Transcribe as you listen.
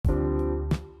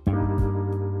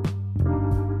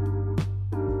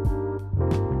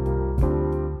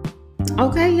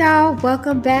Okay, y'all,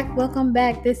 welcome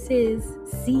back. This is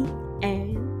C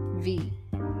and V.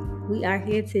 We are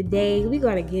here today. We're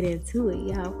gonna get into it,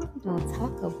 y'all. What we gonna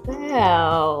talk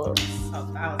about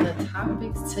the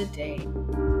topics today.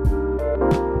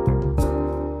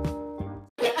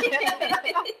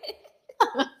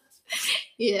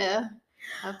 Yeah,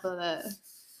 I feel that.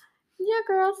 Yeah,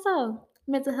 girl. So,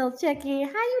 mental health check-in.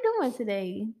 How you doing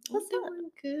today?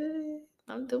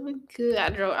 I'm doing good. I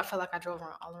feel like I drove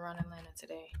all around Atlanta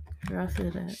today. Girl, I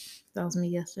feel that. That was me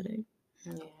yesterday.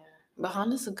 Yeah, but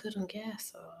Honda's a good on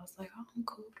gas, so I was like, oh, I'm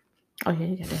cool. Oh yeah,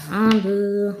 you got that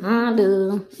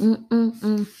Honda.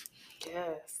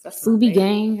 Yes, that's Subi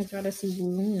gang. I got a Subi. You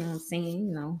know what I'm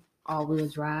saying? All-wheel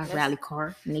drive, rally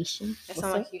car nation. That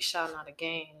sounds like you shouting out a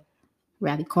game.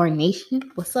 Rally car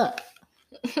nation. What's up?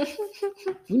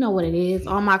 You know what it is.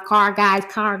 All my car guys,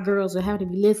 car girls will have to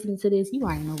be listening to this. You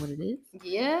already know what it is.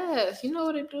 Yes, you know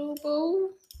what it do,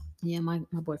 boo. Yeah, my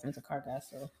boyfriend's a car guy,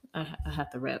 so I have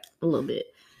to rap a little bit.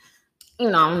 I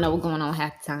don't know what's going on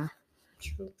half the time.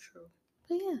 True.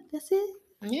 But yeah, that's it.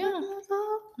 Yeah.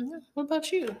 What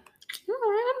about you? I'm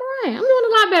all right. I'm doing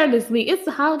a lot better this week. It's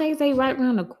the holidays day right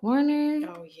around the corner.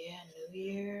 Oh yeah, New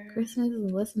Year. Christmas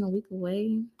is less than a week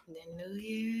away. Then New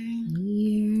Year. New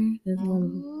Year. This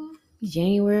one,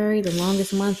 January, the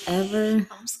longest month ever.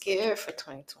 I'm scared for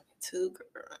 2022,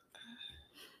 girl.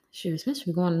 Sure,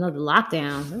 especially going another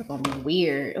lockdown. That's gonna be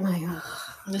weird. Like,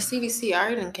 the CDC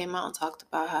already came out and talked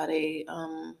about how they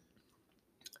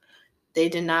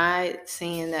denied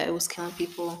saying that it was killing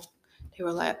people. They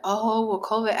were like, oh, well,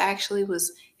 COVID actually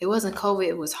it wasn't COVID,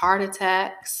 it was heart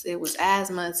attacks, it was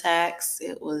asthma attacks,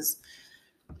 it was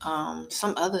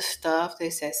some other stuff. They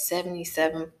said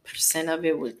 77% of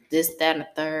it was this, that, and the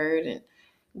third. And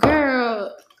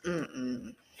girl,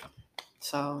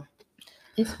 So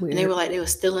it's weird. And they were like, they were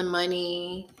stealing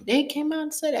money. They came out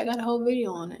and said, I got a whole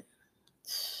video on it.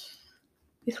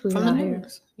 It's weird from the here.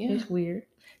 news. Yeah. It's weird.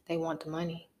 They want the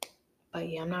money. But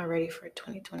yeah, I'm not ready for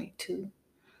 2022.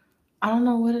 I don't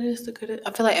know what it is to get it.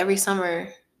 I feel like every summer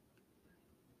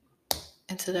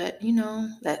into that,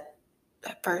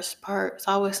 that first part, it's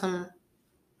always some,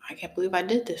 I can't believe I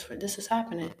did this, this is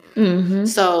happening. Mm-hmm.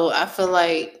 So I feel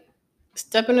like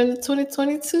stepping into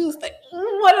 2022 is like,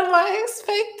 what am I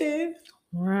expecting?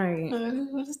 Right.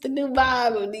 What is the new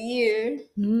vibe of the year?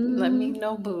 Mm-hmm. Let me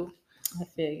know, boo. I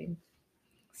feel you.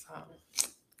 So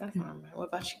that's what I'm at. What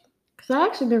about you? Because I've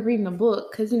actually been reading a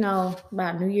book, because,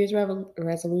 about New Year's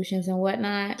resolutions and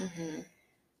whatnot. Mm-hmm.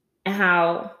 And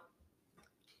how,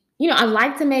 I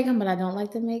like to make them, but I don't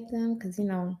like to make them because,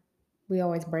 we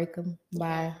always break them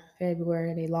by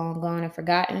February. They long gone and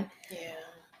forgotten. Yeah.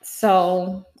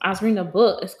 So I was reading a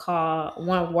book. It's called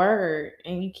One Word,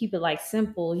 and you keep it like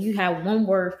simple. You have one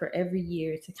word for every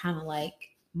year to kind of like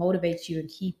motivate you and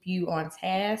keep you on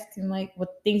task and like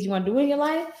what things you want to do in your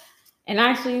life. And I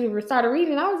actually started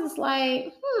reading. I was just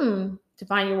like, to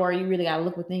find your word, you really got to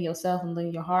look within yourself and look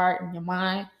in your heart and your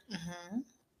mind. Mm-hmm.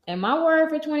 And my word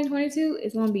for 2022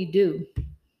 is going to be do.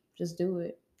 Just do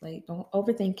it. Like, don't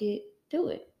overthink it. Do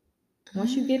it.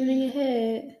 Once you get it in your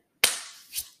head,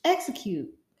 execute.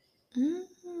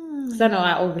 Because I know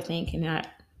I overthink and I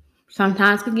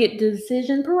sometimes can get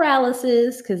decision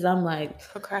paralysis because I'm like...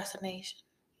 procrastination.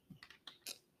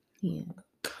 Yeah.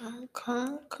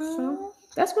 Come. So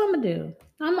that's what I'm going to do.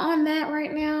 I'm on that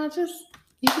right now.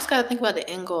 You just got to think about the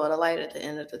end goal, the light at the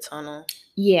end of the tunnel.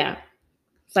 Yeah.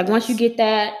 It's like once you get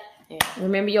that,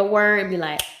 remember your word and be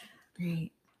like,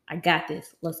 hey, I got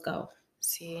this. Let's go.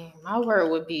 See, my word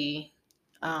would be,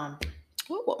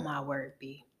 what would my word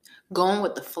be? Going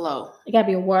with the flow. It got to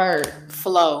be a word.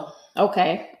 Flow.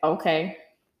 Okay.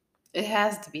 It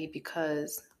has to be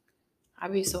because I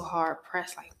be so hard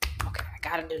pressed. Like, okay, I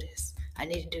got to do this. I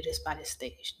need to do this by this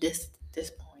stage. This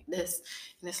point. This.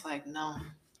 And it's like, no,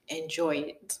 enjoy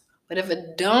it. But if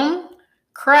a dumb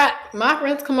crap my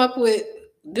friends come up with,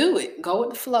 do it. Go with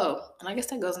the flow. And I guess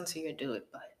that goes into your do it,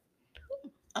 but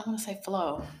I'm going to say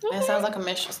flow. Okay. It sounds like a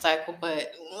menstrual cycle,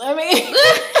 but I mean...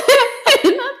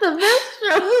 Not the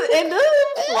menstrual. It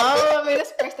does flow. I mean,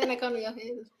 that's the first thing that comes to your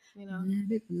head.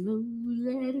 Let it flow,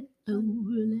 let it flow,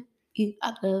 let it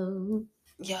flow.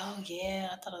 Yo, yeah,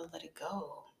 I thought I would let it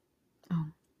go. Oh.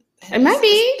 It might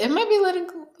be let it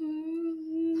go.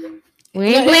 We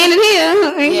ain't playing it here.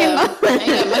 Yeah, I ain't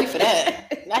got money for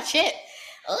that. Not yet.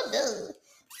 Oh, no.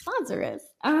 Sponsor us.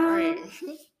 Right.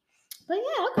 But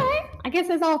yeah, okay. I guess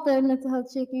that's all for mental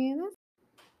health chicken.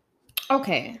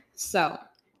 Okay, so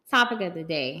topic of the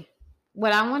day.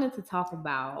 What I wanted to talk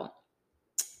about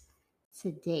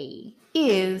today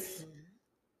is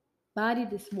body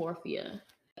dysmorphia.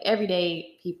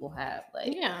 everyday people have.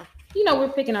 Like, Yeah. we're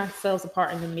picking ourselves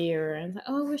apart in the mirror and like,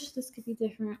 oh, I wish this could be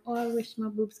different. Oh, I wish my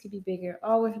boobs could be bigger.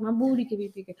 Oh, I wish my booty could be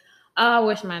bigger. Oh, I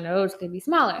wish my nose could be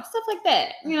smaller. Stuff like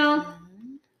that. We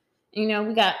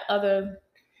got other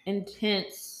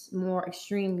intense, more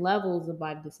extreme levels of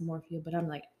body dysmorphia, but I'm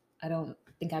like, I don't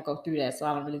think I go through that, so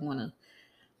I don't really want to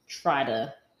try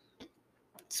to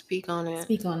speak on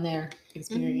their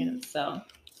experience. So,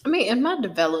 I mean, in my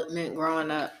development growing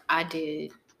up, I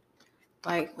did,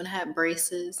 like, when I had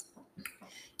braces,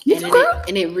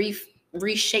 and it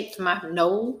reshaped my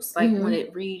nose, like when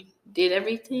it redid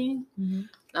everything.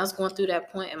 I was going through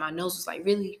that point, and my nose was like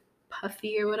really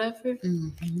puffy or whatever.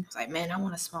 I was like, man, I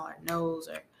want a smaller nose,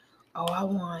 or I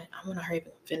want to hurry up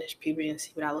and finish puberty and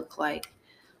see what I look like.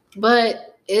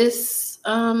 But it's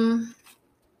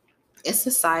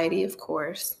society, of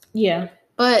course. Yeah.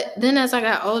 But then as I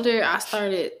got older, I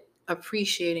started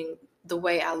appreciating the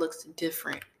way I looked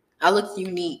different. I looked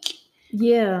unique.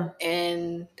 Yeah.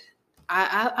 And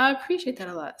I appreciate that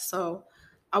a lot. So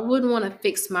I wouldn't want to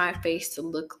fix my face to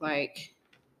look like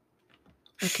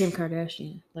a Kim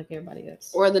Kardashian, like everybody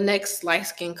else. Or the next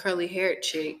light-skinned, curly-haired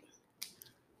chick.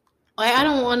 Like, I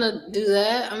don't want to do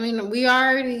that. I mean, we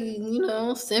already,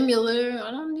 similar.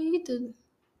 I don't need to...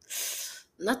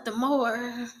 Nothing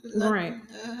more. Right.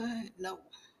 No.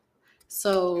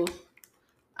 So,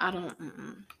 I don't...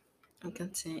 I'm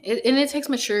content. And it takes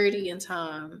maturity and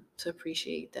time to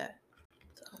appreciate that.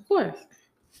 So. Of course.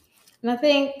 And I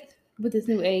think with this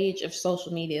new age of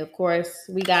social media, of course,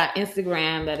 we got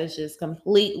Instagram that is just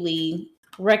completely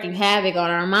wreaking havoc on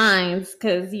our minds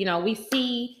because, we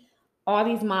see all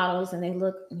these models and they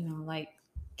look, like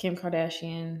Kim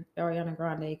Kardashian, Ariana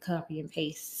Grande, copy and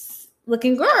paste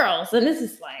looking girls. And this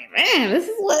is like, man, this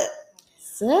is what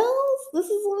sells? This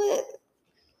is what...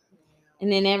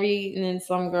 And then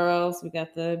some girls, we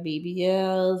got the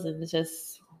BBLs, and it's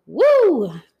just,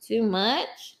 woo, too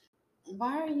much.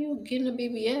 Why are you getting a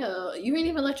BBL? You ain't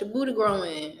even let your booty grow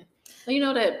in. You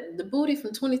know that the booty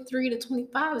from 23 to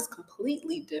 25 is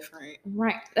completely different.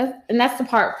 Right. That's the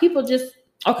part. People just,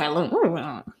 okay, let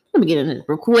me get in this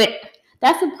real quick.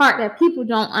 That's the part that people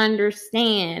don't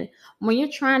understand. When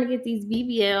you're trying to get these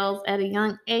BBLs at a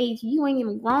young age, you ain't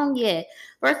even grown yet.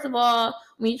 First of all,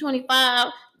 when you're 25,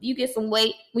 you get some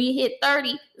weight. When you hit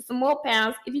 30, some more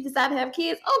pounds. If you decide to have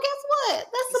kids, guess what?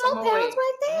 That's some more pounds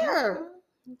right there.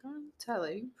 Tell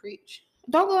her, you preach.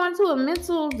 Don't go into a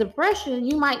mental depression.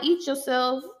 You might eat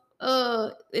yourself,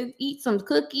 eat some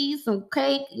cookies, some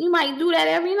cake. You might do that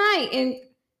every night. And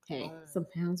hey, some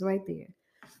pounds right there.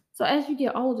 So as you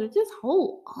get older, just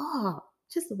hold off.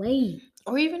 Just wait.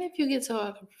 Or even if you get to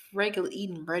a regular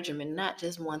eating regimen, not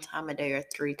just one time a day or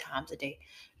 3 times a day.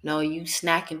 No, you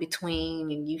snack in between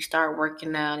and you start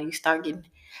working out and you start getting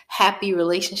happy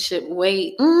relationship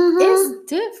weight. It's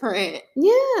different.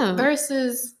 Yeah.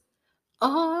 Versus,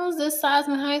 I was this size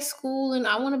in high school and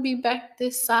I want to be back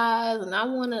this size and I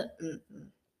want to...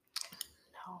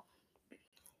 No.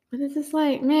 But it's just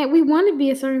like, man, we want to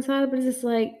be a certain size, but it's just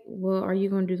like, well, are you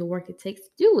going to do the work it takes to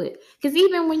do it? Because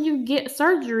even when you get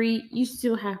surgery, you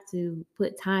still have to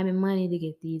put time and money to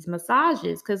get these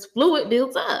massages because fluid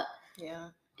builds up. Yeah.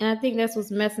 And I think that's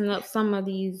what's messing up some of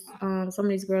these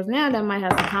girls now that might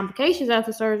have some complications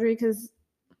after surgery because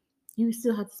you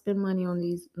still have to spend money on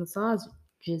these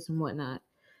massages and whatnot.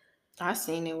 I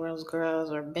seen it where those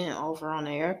girls are bent over on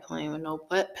the airplane with no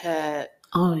butt pad.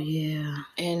 Oh yeah.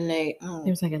 And there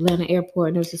was like Atlanta airport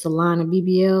and there was just a line of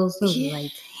BBLs. So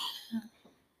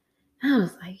I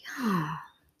was like, oh.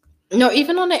 No,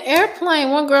 even on the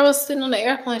airplane, one girl was sitting on the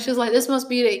airplane. She was like, this must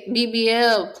be the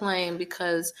BBL plane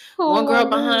because one girl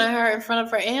behind her in front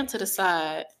of her and to the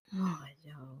side. Oh,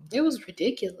 yo. It was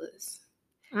ridiculous.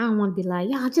 I don't want to be like,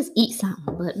 y'all just eat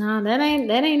something. But no, that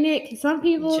ain't it. Some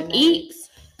people genetics. Eat.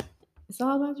 It's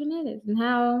all about genetics and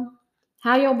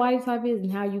how your body type is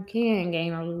and how you can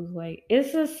gain or lose weight.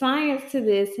 It's a science to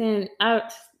this. And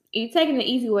taking the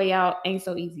easy way out ain't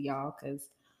so easy, y'all, because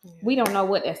we don't know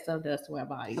what that stuff does to our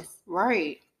bodies.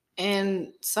 Right.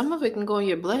 And some of it can go in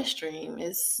your bloodstream.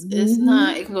 It's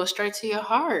not, it can go straight to your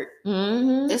heart.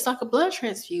 It's like a blood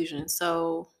transfusion.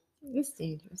 So it's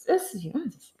dangerous.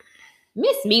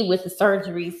 Miss me with the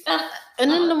surgeries. And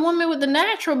then the woman with the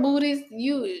natural booties,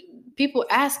 people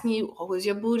asking you, is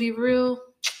your booty real?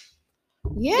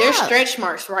 Yeah. There's stretch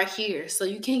marks right here. So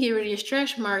you can't get rid of your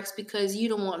stretch marks because you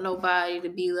don't want nobody to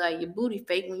be like your booty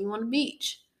fake when you on the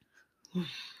beach.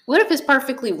 What if it's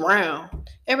perfectly round?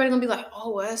 Everybody gonna be like,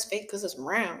 that's fake because it's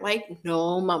round. Like,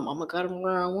 no, my mama got a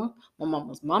round one. My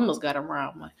mama's got a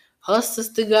round one. Her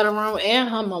sister got a round one and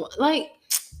her mama. Like,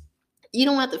 You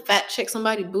don't have to fact check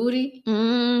somebody's booty.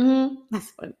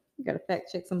 That's funny. You gotta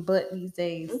fact check some butt these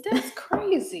days. That's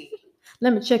crazy.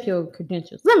 Let me check your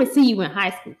credentials. Let me see you in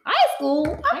high school. High school?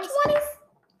 I'm 27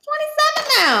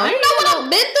 now. You know what I've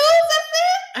been through?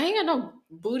 I ain't got no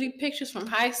booty pictures from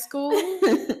high school.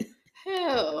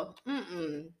 Hell.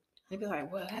 They be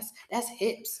like, well, that's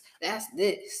hips. That's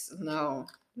this.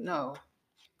 No.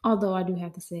 Although I do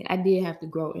have to say, I did have to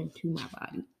grow into my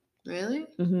body. Really?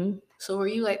 Mm-hmm. So were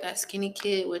you like that skinny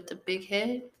kid with the big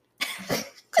head?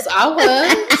 Because I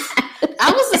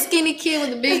was a skinny kid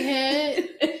with a big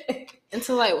head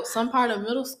until like some part of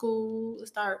middle school. I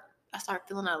started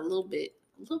feeling out a little bit.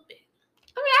 I mean,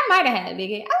 I might have had a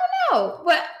big head. I don't know,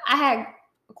 but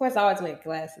of course, I always wear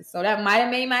glasses, so that might have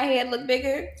made my head look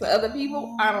bigger to other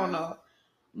people. I don't know,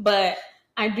 but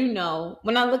I do know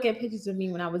when I look at pictures of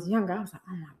me when I was younger, I was like,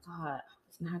 oh my God,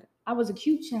 I was a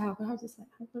cute child, but I was just like,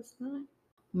 I was not.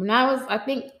 When I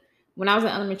was in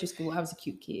elementary school, I was a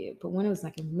cute kid, but when it was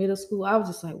like in middle school, I was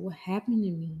just like, what happened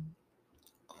to me?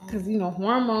 Because,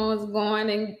 hormones going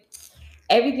and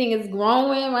everything is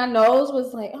growing. My nose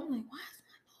was like, I'm like, why is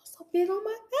my nose so big on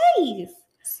my face?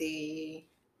 See.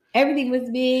 Everything was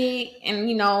big,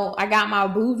 and, I got my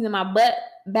boobs and my butt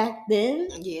back then,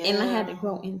 and I had to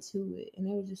grow into it. And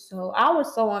it was just I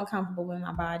was so uncomfortable with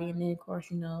my body. And then, of course,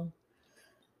 the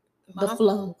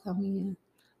flow coming in.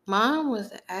 Mine was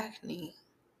the acne.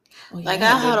 Oh, yeah, like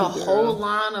I had a whole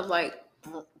line of like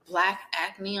black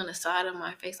acne on the side of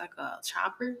my face, like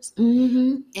choppers.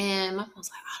 Mm-hmm. And my mom was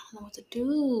like, I don't know what to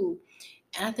do.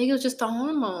 And I think it was just the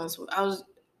hormones.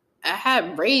 I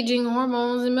had raging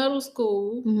hormones in middle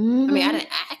school. Mm-hmm. I mean, I didn't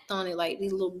act on it like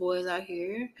these little boys out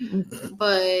here,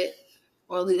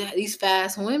 or these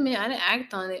fast women. I didn't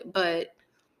act on it, but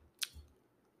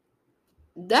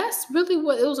that's really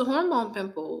what it was. Hormone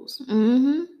pimples.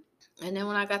 Mm-hmm. And then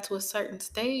when I got to a certain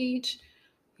stage,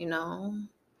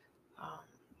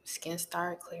 skin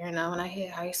started clearing out when I hit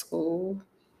high school.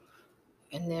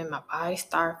 And then my body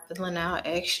started filling out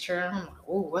extra. I'm like,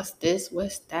 oh, what's this?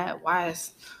 What's that? Why are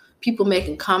people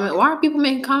making comments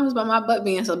about my butt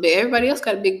being so big? Everybody else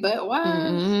got a big butt. Why?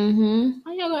 Mm-hmm.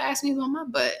 Why y'all gonna ask me about my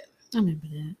butt? I remember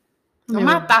that.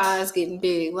 My thighs getting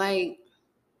big. Like,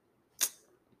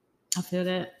 I feel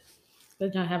that.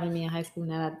 But y'all having me in high school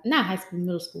now. Not high school,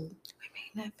 middle school. Why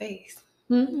making that face?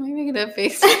 Why making that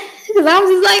face? Because I was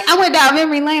just like, I went down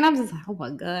memory lane. I'm just like, oh my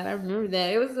God, I remember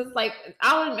that. It was just like,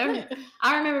 I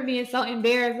remember being so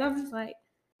embarrassed. I was just like,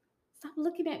 stop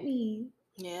looking at me.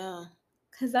 Yeah.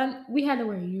 Because we had to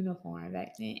wear a uniform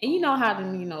back then. And you know how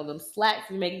them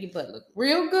slacks make your butt look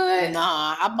real good?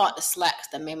 Nah, I bought the slacks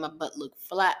that made my butt look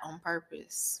flat on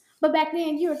purpose. But back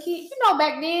then, you were a kid.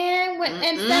 Back then,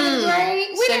 in 7th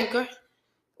grade,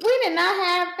 we did not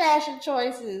have fashion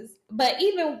choices. But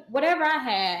even whatever I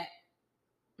had,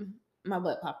 my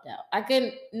butt popped out.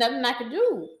 Nothing I could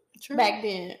do back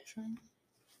then. True.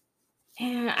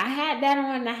 And I had that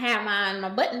on. I had my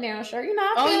button down shirt.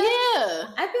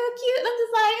 I feel cute. I'm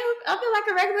just like, I feel like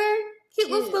a regular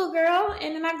cute little school girl.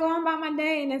 And then I go on about my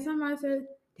day, and then somebody says,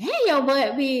 "Damn, your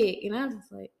butt big." And I was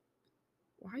just like,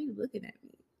 "Why are you looking at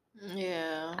me?"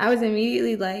 Yeah. I was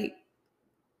immediately like,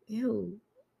 "Ew,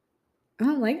 I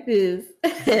don't like this,"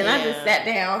 and I just sat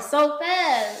down so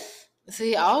fast.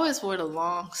 See, I always wore the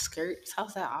long skirts. I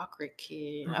was that awkward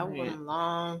kid. I wore them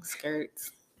long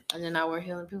skirts. And then I wear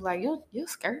heels, and people like, your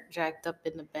skirt jacked up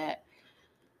in the back.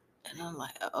 And I'm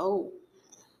like, oh.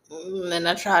 And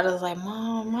I tried, I was like,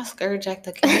 Mom, my skirt jacked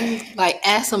up. Can you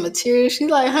add some material? She's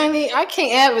like, honey, I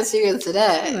can't add material to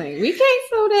that. I'm like, we can't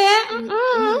sew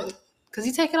that. Because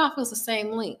you take it off, it was the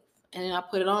same length. And then I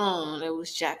put it on, it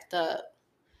was jacked up.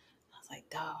 I was like,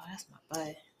 dog, that's my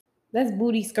butt. That's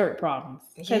booty skirt problems.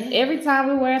 Because every time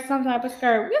we wear some type of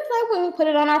skirt, it's like when we put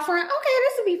it on our front, okay,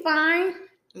 this will be fine.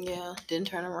 Yeah, didn't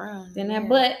turn around. Then that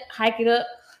butt, hike it up.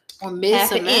 Or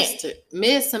mid-semester,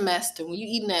 when you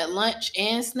eating at lunch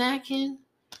and snacking,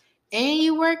 and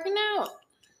you working out.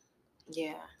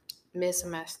 Yeah,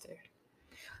 mid-semester.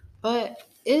 But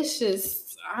it's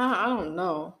just, I don't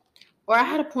know. Or I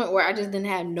had a point where I just didn't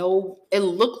have it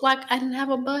looked like I didn't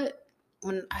have a butt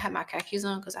when I had my khakis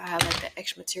on because I had that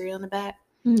extra material in the back.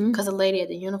 Because the lady at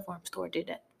the uniform store did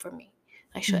that for me.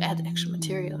 She'll add the extra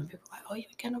material, and people were like, oh, you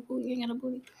ain't got no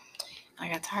booty, I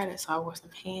got tired of it, so I wore some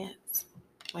pants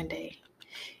one day.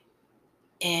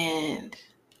 And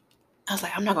I was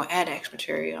like, I'm not going to add extra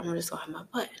material. I'm just going to have my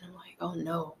butt. And I'm like, oh,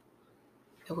 no.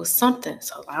 It was something.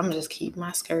 So I'm going to just keep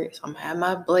my skirts. I'm going to have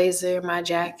my blazer, my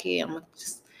jacket. I'm going to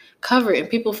just cover it. And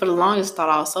people for the longest thought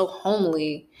I was so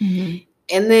homely. Mm-hmm.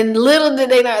 And then little did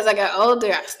they know, as I got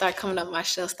older, I started coming up my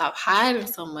shell, stop hiding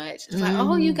so much. It's like,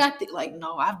 oh, you got the like,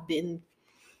 no, I've been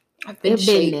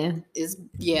shaped. there.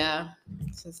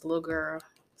 Since a little girl.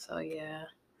 So yeah.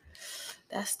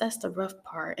 That's the rough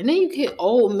part. And then you get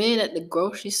old men at the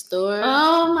grocery store.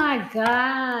 Oh my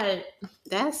God.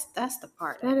 That's the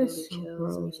part That that is really so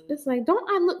kills gross. me. It's like, don't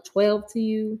I look 12 to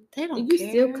you? They don't you care.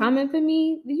 Still coming for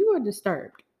me? You are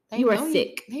disturbed. You are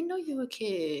sick. They know you're a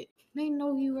kid. They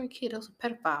know you were a kid. Those are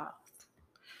pedophiles.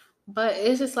 But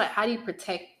it's just like, how do you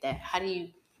protect that? How do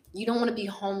you don't want to be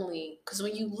homely, because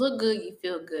when you look good, you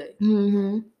feel good.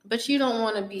 Mm-hmm. But you don't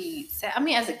want to be sad. I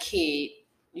mean, as a kid,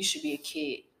 you should be a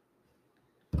kid.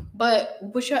 But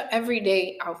with your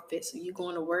everyday outfit, so you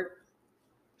going to work,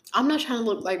 I'm not trying to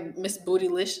look like Miss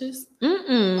Bootylicious.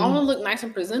 I want to look nice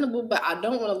and presentable, but I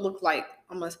don't want to look like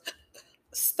I'm a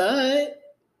stud.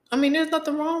 I mean, there's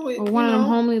nothing wrong with one of them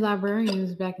homely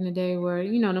librarians back in the day, where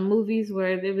the movies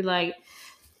where they be like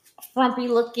frumpy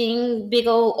looking, big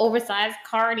old oversized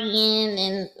cardigan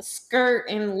and skirt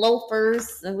and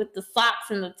loafers, and with the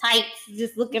socks and the tights,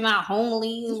 just looking out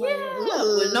homely.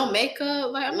 With no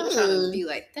makeup. Like, I'm not trying to be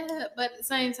like that, but at the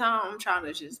same time, I'm trying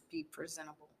to just be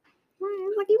presentable. Right,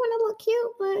 it's like you want to look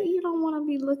cute, but you don't want to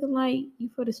be looking like you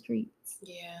for the streets.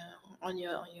 Yeah, on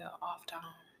your off time.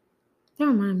 That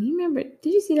reminds me. Remember?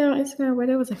 Did you see that on Instagram where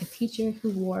there was like a teacher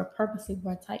who purposely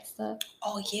wore tight stuff?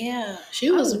 Oh yeah, she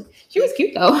was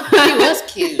cute though. She was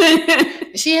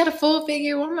cute. She had a full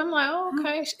figure woman. I'm like, oh,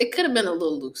 okay. It could have been a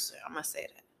little looser. I'm gonna say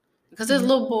that, because there's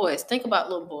little boys. Think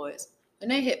about little boys when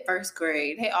they hit first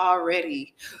grade. They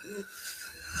already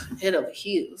head over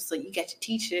heels. So you got your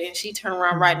teacher, and she turned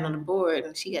around writing on the board,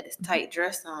 and she got this tight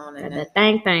dress on, and the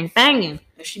thing, and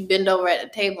she bend over at the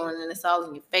table, and then it's all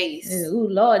in your face. Ooh,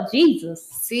 Lord Jesus!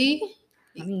 See,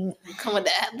 I mean, you come with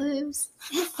the ad-libs.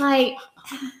 It's like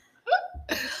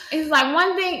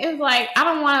one thing is like, I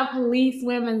don't want to police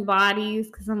women's bodies,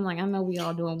 because I'm like, I know we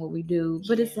all doing what we do,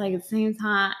 but it's like at the same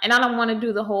time, and I don't want to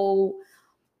do the whole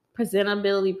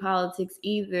presentability politics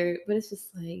either. But it's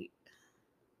just like,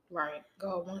 right,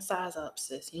 go one size up,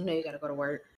 sis. You know you gotta go to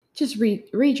work. Just read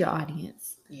your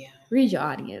audience. Yeah, read your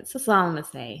audience. That's all I'm gonna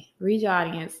say. Read your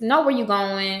audience. Know where you're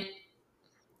going.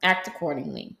 Act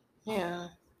accordingly. Yeah,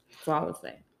 that's all I would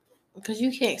say. Because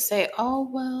you can't say, oh,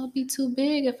 well, it'll be too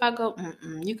big if I go.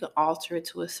 You can alter it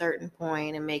to a certain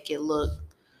point and make it look,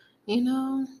 you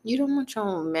don't want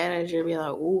your manager to be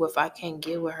like, ooh, if I can't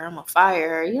get with her, I'm going to fire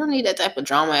her. You don't need that type of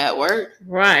drama at work.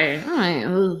 Right.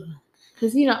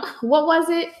 Because, what was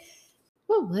it?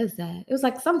 What was that? It was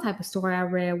like some type of story I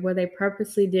read where they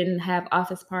purposely didn't have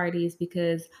office parties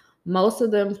because most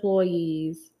of the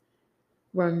employees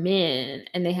were men,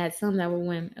 and they had some that were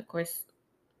women, of course.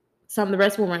 The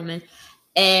rest were women,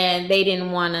 and they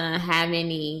didn't want to have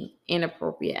any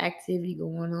inappropriate activity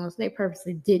going on, so they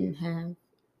purposely didn't have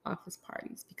office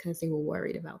parties because they were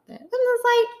worried about that. And it's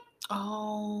like,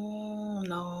 oh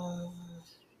no,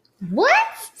 what?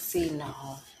 See, no,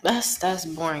 that's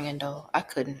boring and dull. I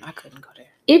couldn't go there.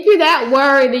 If you're that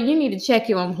worried, then you need to check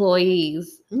your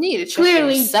employees. You need to check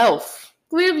yourself.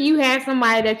 Clearly, you had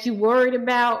somebody that you worried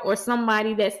about, or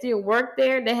somebody that still worked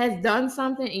there that has done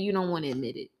something, and you don't want to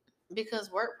admit it.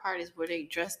 Because work parties where they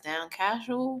dress down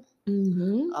casual.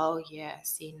 Mm-hmm. Oh yeah,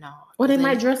 see, no. Or they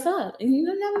might dress up, and you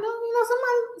never know.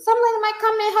 Some lady might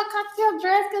come in her cocktail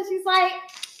dress because she's like,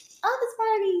 "Office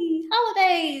party,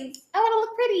 holidays. I want to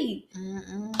look pretty."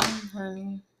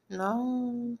 Honey,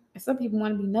 no. And some people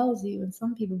want to be nosy, and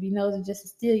some people be nosy just to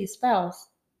steal your spouse.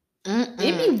 It'd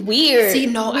be weird. See,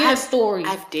 no, I have stories.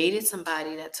 I've dated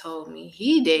somebody that told me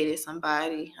he dated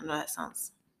somebody. I know that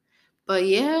sounds. But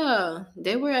yeah,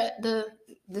 they were at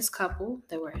this couple.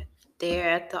 They were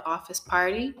there at the office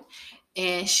party,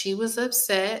 and she was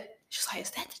upset. She was like,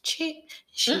 "Is that the chick?"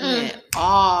 She went,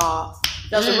 "Oh,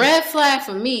 that was a red flag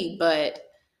for me." But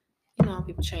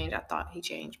people change. I thought he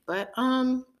changed, but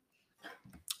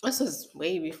this is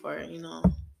way before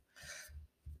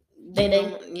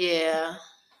They yeah.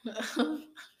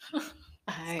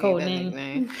 Code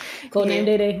name. Code name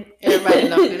Day. Everybody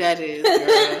know who that is,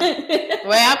 girl.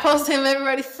 When I posted him,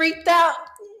 everybody freaked out.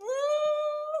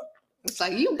 It's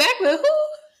like, you back with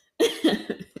who?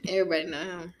 Everybody know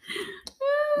him.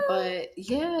 But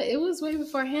yeah, it was way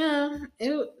before him.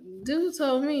 Dude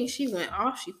told me she went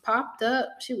off. She popped up.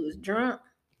 She was drunk.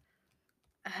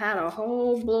 I had a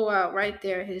whole blowout right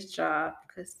there at his job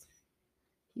because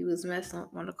he was messing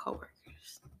with one of the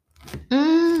coworkers.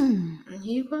 And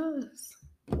he was.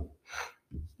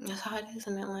 That's how it is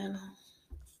in Atlanta.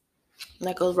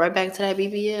 That goes right back to that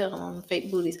BBL on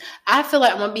fake booties. I feel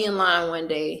like I'm going to be in line one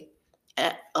day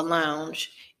at a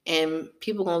lounge, And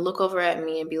people gonna look over at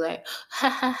me and be like, ha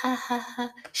ha ha ha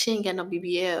ha, she ain't got no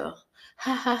BBL.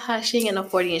 Ha ha ha, she ain't got no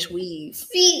 40-inch weave.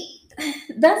 See,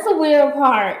 that's the weird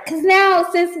part. Because now,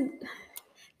 since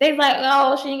they're like,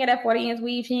 oh, she ain't got that 40-inch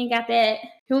weave, she ain't got that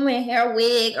human hair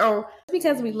wig, or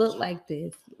because we look like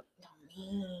this,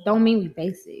 don't mean we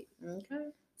basic. Okay.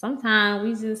 Sometimes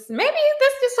we just, maybe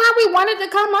that's just how we wanted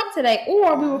to come up today,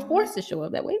 or we were forced to show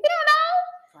up that way. We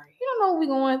don't know. Right. You don't know what we're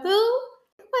going through.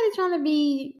 Nobody trying to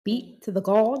be beat to the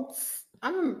gods. I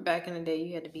remember back in the day,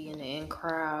 you had to be in the in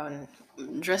crowd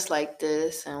and dress like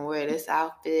this and wear this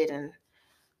outfit, and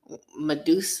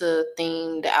Medusa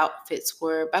themed outfits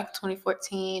were back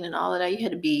 2014 and all of that. You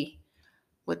had to be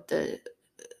with the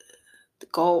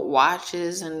gold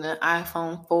watches and the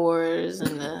iPhone 4s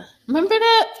and the remember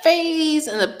that phase,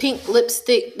 and the pink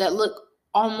lipstick that looked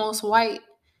almost white.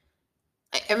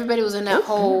 Like, everybody was in that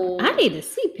whole. I need to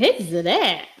see pictures of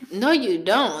that. No, you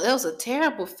don't. That was a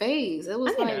terrible phase. It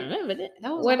was I like remember that.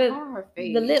 That was where a horror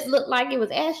phase. The lip looked like it was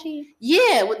ashy.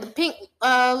 Yeah, with the pink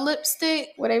lipstick.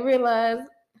 Where they realized,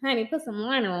 honey, put some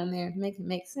liner on there to make it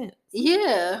make sense.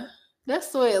 Yeah, that's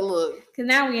the way it looked. Because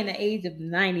now we're in the age of the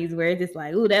 90s where it's just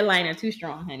like, ooh, that liner too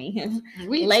strong, honey.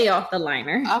 Lay off the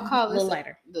liner. I'll call this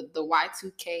lighter. The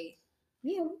Y2K.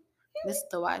 Yeah. This is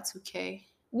the Y2K.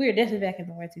 We're definitely back in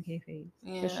the Y2K phase.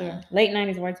 Yeah. For sure. Late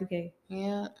 90s Y2K.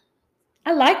 Yeah.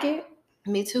 I like it.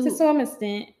 Me too. To some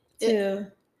extent.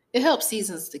 It helps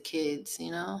seasons the kids,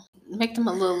 you know? Make them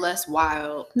a little less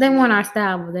wild. They want our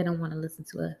style, but they don't want to listen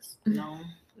to us. No,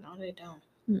 they don't.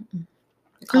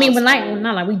 I mean, but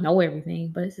not like we know everything,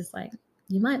 but it's just like,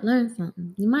 you might learn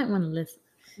something. You might want to listen.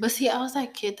 But see, I was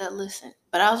that kid that listened.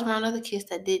 But I was around other kids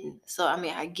that didn't. So, I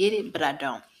mean, I get it, but I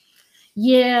don't.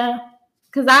 Yeah.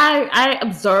 Because I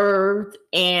observed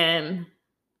and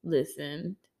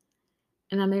listened.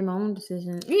 And I made my own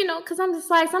decision. You know, because I'm just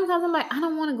like, sometimes I'm like, I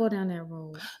don't want to go down that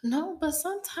road. No, but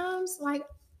sometimes, like,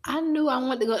 I knew I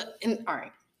wanted to go. All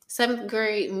right. 7th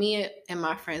grade, me and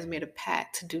my friends made a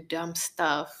pact to do dumb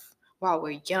stuff while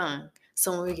we're young.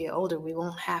 So when we get older, we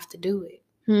won't have to do it.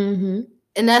 Mm-hmm.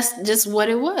 And that's just what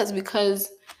it was. Because,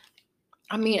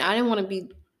 I mean, I didn't want to be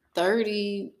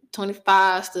 30,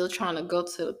 25, still trying to go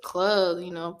to the club.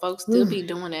 You know, folks still be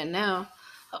doing that now.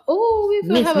 Oh, we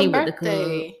finna have a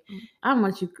birthday. I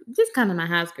want you just come to my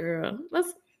house, girl.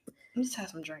 Let's have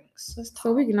some drinks. Let's talk.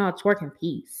 So we can all twerk in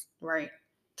peace. Right.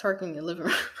 Twerk in your living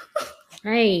room.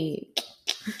 Right.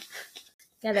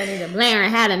 Got that nigga blaring,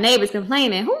 had the neighbors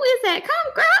complaining. Who is that?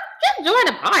 Come, girl, just join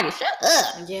the party. Shut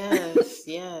up.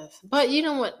 Yes. But you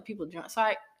don't want people drunk. So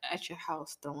at your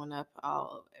house throwing up all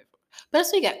over. But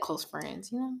that's why you got close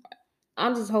friends, you know?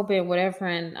 I'm just hoping whatever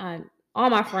friend, all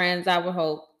my friends, I would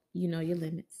hope, you know your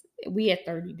limits. We at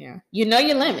 30 now. You know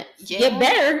your limits. Yeah. Get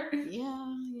better. Yeah.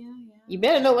 You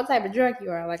better know what type of drunk you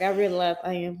are. Like, I realized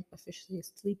I am officially a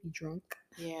sleepy drunk.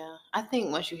 Yeah. I think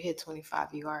once you hit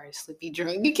 25, you are a sleepy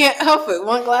drunk. You can't help it.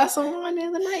 One glass of wine the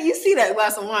other night. You see that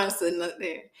glass of wine sitting up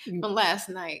there from last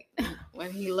night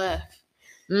when he left.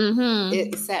 Mm-hmm.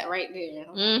 It sat right there.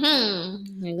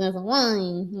 Mm-hmm. A glass of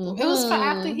wine. Mm-hmm. It was for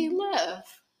after he left.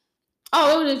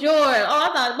 Oh, it was yours. Oh,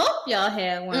 I thought both y'all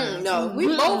had one. No, we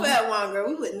both had one, girl.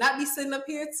 We would not be sitting up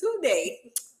here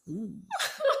today.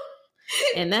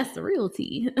 And that's the real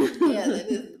tea. Yeah, that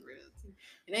is the real tea.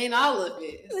 It ain't all of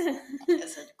it.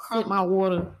 That's a crumb. Sip my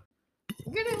water.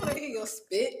 Girl, they want to hear your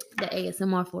spit. The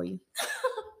ASMR for you.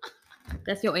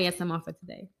 That's your ASMR for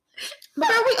today. But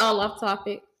girl, we all off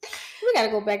topic. We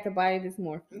gotta go back to body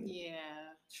dysmorphia. Yeah,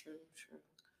 true.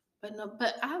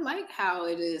 But I like how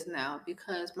it is now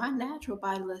because my natural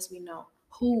body lets me know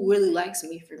who really likes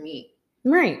me for me.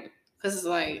 Right. Because it's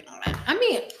like, I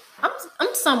mean,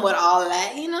 I'm somewhat all of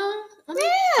that, you know? I'm good.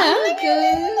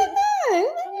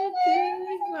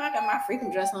 I got my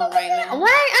freaking dress on right now.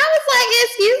 Right. I was like,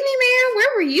 excuse me, man,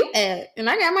 where were you at? And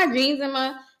I got my jeans and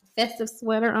my festive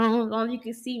sweater on. All you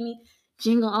can see me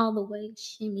jingle all the way.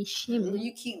 Shimmy.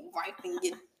 You keep wiping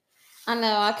it. I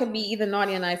know. I could be either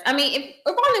naughty or nice. I mean, if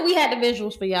only we had the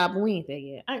visuals for y'all, but we ain't there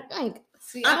yet. I'm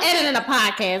editing a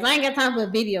podcast. I ain't got time for a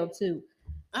video, too.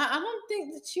 I don't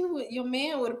think that your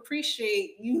man would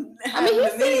appreciate you. I mean,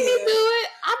 he's seen me do it.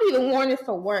 I've even worn it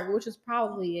for work, which is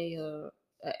probably a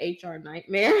HR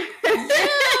nightmare.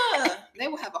 Yeah, they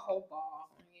would have a whole ball.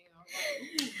 You know,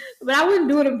 but I wouldn't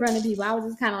do it in front of people. I would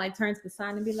just kind of like turn to the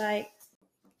side and be like,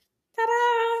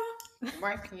 ta-da!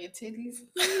 Wiping your titties.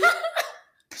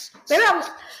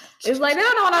 It's like they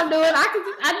don't know what I'm doing.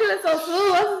 I do it so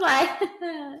smooth. I was like.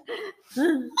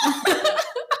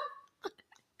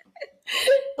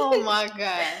 Oh my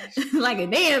gosh. Like a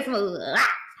dance move.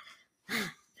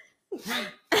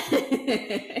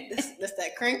 That's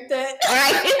that crank that.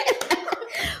 Right.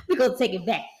 We're gonna take it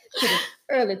back to the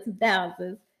early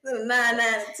 2000s.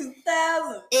 99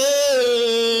 2000.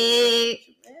 Hey.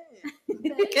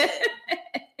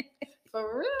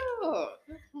 For real.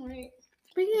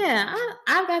 But yeah,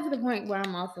 I've got to the point where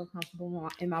I'm also comfortable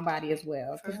in my body as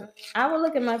well. I would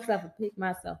look at myself and pick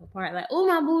myself apart. Like, oh,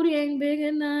 my booty ain't big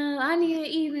enough. I need it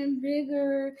even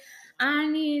bigger. I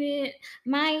need it.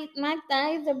 My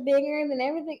thighs are bigger than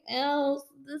everything else.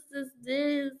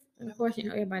 This. And of course,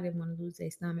 everybody want to lose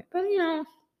their stomach. But,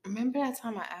 Remember that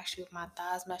time I asked you if my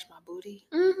thighs match my booty?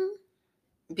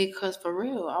 Mm-hmm. Because for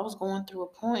real, I was going through a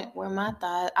point where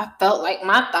I felt like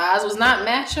my thighs was not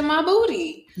matching my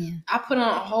booty. Yeah. I put on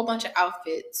a whole bunch of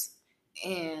outfits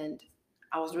and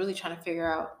I was really trying to figure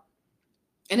out,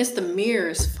 and it's the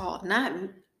mirror's fault.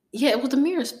 It was the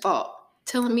mirror's fault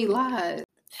telling me lies.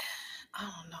 I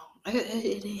don't know.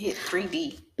 It didn't hit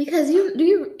 3D. Because do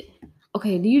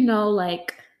you know,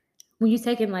 like, when you're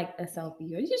taking like a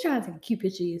selfie or you're just trying to take a cute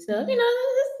picture of yourself,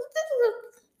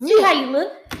 see how you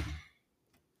look.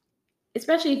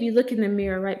 Especially if you look in the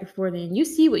mirror right before then, you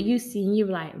see what you see and you're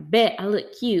like, bet I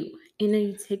look cute. And then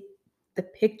you take the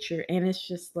picture and it's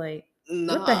just like,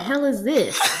 what the hell is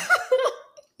this?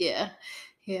 Yeah.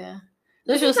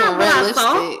 There's just some red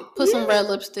lipstick. Put some red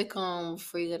lipstick on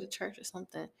before you go to church or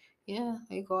something. Yeah,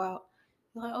 you go out.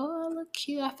 You're like, oh, I look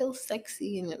cute. I feel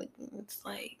sexy. And it's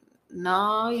like,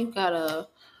 no, you got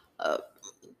a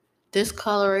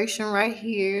discoloration right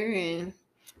here. And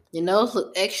your nose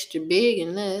look extra big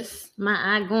in this.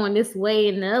 My eye going this way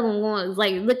and the other one going is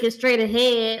like looking straight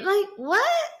ahead. Like, what?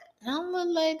 I don't look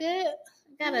like that.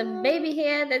 Got a baby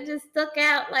hair that just stuck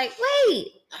out. Like, wait.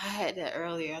 I had that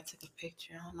earlier. I took a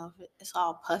picture. I don't know if it's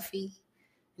all puffy.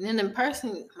 And then in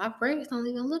person, my braids don't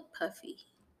even look puffy.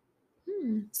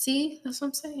 See? That's what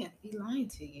I'm saying. Be lying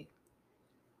to you.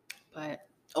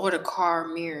 Or the car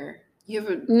mirror. You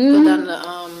ever put down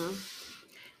the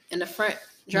in the front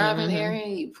driving area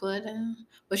and you put in?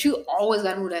 But you always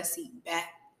gotta move that seat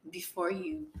back before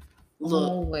you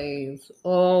look.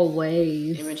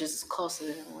 Always. Images is closer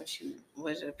than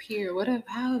what it appear, whatever,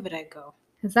 however that go.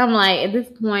 Because I'm like, at this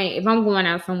point, if I'm going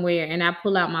out somewhere and I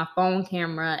pull out my phone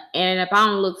camera and if I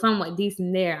don't look somewhat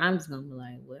decent there, I'm just going to be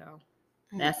like, well,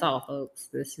 that's all, folks.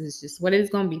 This is just what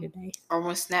it's going to be today. Or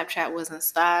when Snapchat was in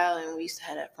style and we used to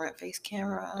have that front face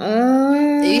camera.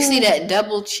 You see that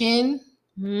double chin?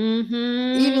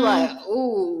 Mm-hmm. You be like,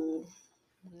 ooh,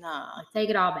 nah. Take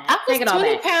it all back. I was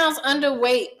 20 pounds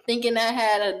underweight thinking I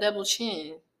had a double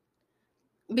chin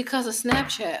because of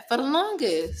Snapchat for the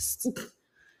longest.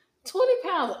 20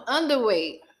 pounds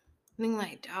underweight. Being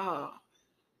like, dog.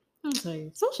 I'll tell you,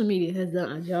 social media has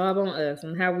done a job on us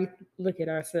and how we look at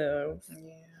ourselves.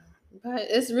 Yeah. But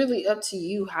it's really up to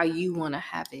you how you want to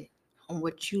have it and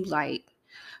what you like.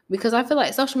 Because I feel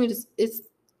like social media is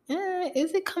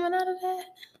it coming out of that?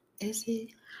 Is it?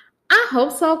 I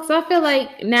hope so, because I feel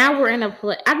like now we're in a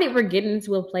place, I think we're getting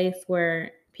into a place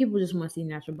where people just want to see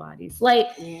natural bodies. Like,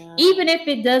 even if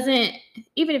it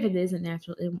isn't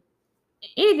natural,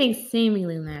 anything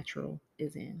seemingly natural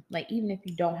is in. Like, even if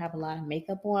you don't have a lot of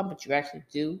makeup on, but you actually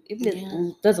do, if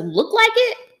it doesn't look like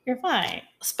it, you're fine.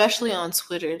 Especially on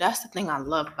Twitter. That's the thing I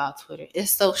love about Twitter. It's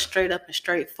so straight up and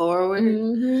straightforward.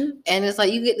 Mm-hmm. And it's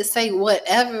like you get to say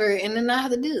whatever and then not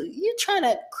have to do. You try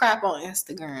that crap on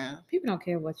Instagram. People don't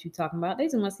care what you're talking about. They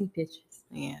just want to see pictures.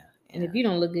 Yeah. And if you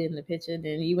don't look good in the picture,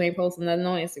 then you ain't posting nothing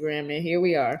on Instagram, and here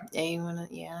we are.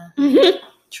 Yeah.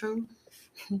 True.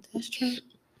 That's true.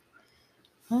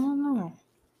 I don't know.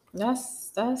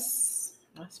 That's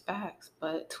facts.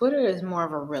 But Twitter is more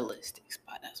of a realistic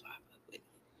spot. That's why I put with it.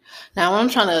 Now when I'm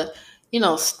trying to,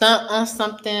 stunt on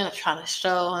something, I'm trying to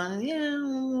show and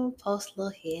I'm post a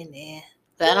little here and there.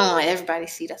 But I don't want everybody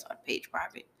to see. That's why the page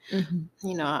private.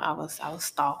 Mm-hmm. I was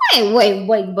stalked.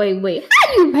 Wait.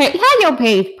 How your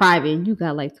page private? You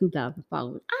got like 2,000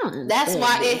 followers. I don't understand. That's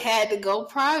why it had to go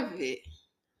private.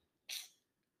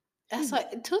 That's why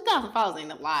 2,000 followers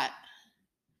ain't a lot.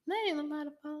 That ain't a lot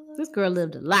of followers. This girl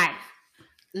lived a life.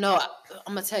 No,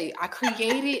 I'm gonna tell you. I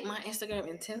created my Instagram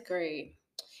in 10th grade,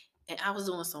 and I was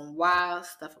doing some wild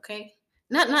stuff. Okay,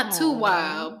 not too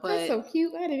wild, but that's so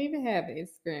cute. I didn't even have an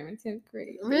Instagram in 10th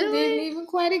grade. Really? It didn't even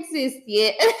quite exist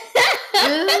yet.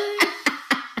 Really?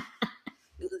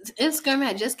 Instagram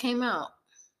had just came out.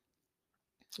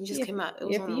 It just came out. It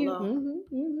was on the low.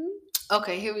 Mm-hmm.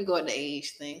 Okay, here we go at the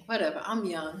age thing. Whatever. I'm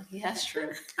young. Yeah, that's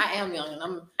true. I am young, and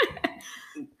I'm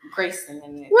gracing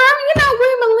in it. Well,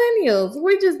 we're millennials.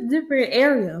 We're just different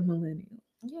area of millennials.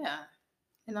 Yeah.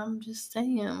 And I'm just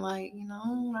saying, like,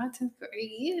 my 10th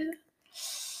grade, yeah.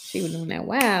 She was doing that.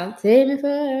 Wow, take me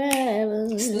forever.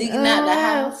 Sneaking out the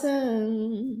house.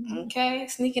 Okay,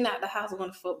 sneaking out the house, going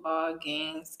to football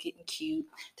games, getting cute,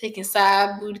 taking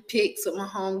side booty pics with my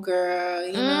homegirl,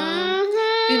 you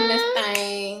know, doing this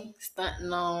thing,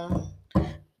 stunting on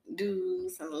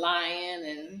dudes and lying,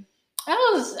 and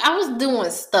I was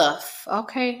doing stuff.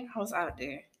 Okay, I was out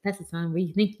there. That's the time where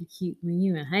you think you're cute when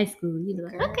you're in high school. You're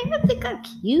like, okay, I think I'm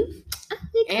cute.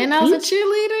 And I was a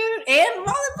cheerleader and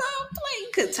volleyball player. You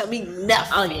couldn't tell me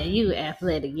nothing. Oh yeah, you were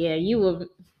athletic. Yeah, you were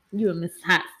Miss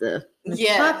Hot Stuff. Miss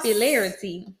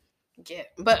Popularity. Yeah,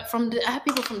 but I have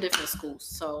people from different schools.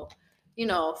 So, you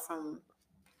know, from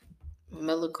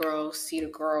Miller Grove, Cedar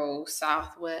Grove,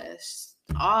 Southwest,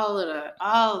 all of that.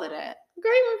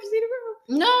 Girl, you went to Cedar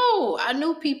Grove? No, I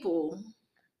knew people.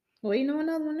 Well, you know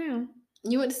another one now.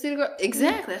 You went to Cedar Grove?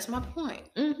 Exactly, that's my point.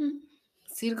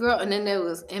 Cedar Grove, and then there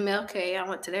was MLK. I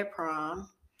went to their prom.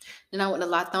 Then I went to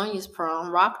Lathonia's prom,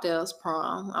 Rockdale's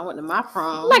prom. I went to my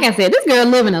prom. Like I said, this girl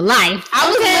living a life. I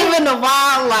was living a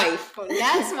wild life.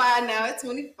 That's why now at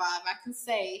 25, I can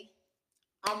say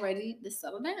I'm ready to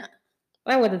settle down.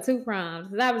 I went to 2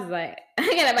 proms. I was like,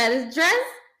 I gotta buy this dress.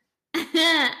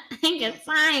 I ain't got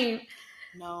time.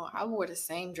 No, I wore the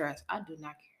same dress. I do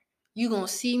not care. You gonna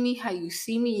see me how you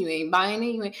see me. You ain't buying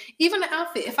it. Even the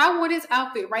outfit. If I wore this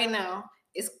outfit right now,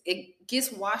 it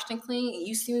gets washed and clean, and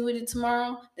you see me with it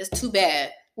tomorrow, that's too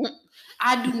bad.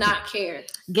 I do not care.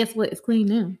 Guess what? It's clean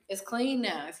now. It's clean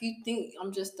now. If you think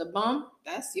I'm just a bum,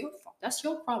 that's your fault. That's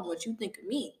your problem. What you think of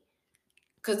me?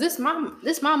 Cause this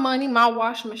my money, my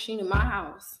washing machine in my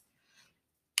house.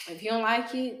 If you don't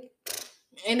like it,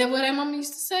 ain't that what that mama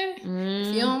used to say?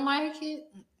 If you don't like it,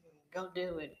 go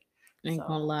do it. Ain't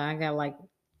gonna lie,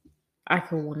 I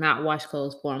could not wash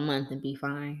clothes for a month and be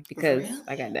fine because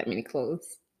I got that many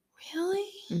clothes. Really?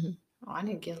 Oh, I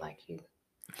didn't get like you.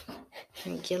 I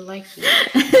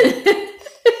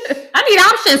need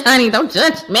options, honey. Don't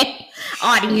judge me,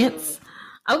 audience.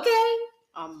 Okay.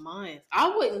 A month.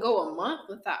 I wouldn't go a month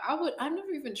without. I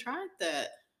never even tried that.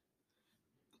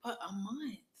 But a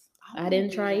month. I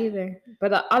didn't try either.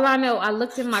 But all I know, I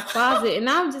looked in my closet and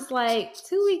I'm just like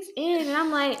 2 weeks in, and I'm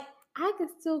like, I could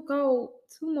still go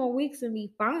 2 more weeks and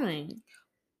be fine.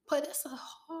 But that's a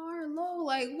hard low.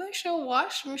 Like, what's your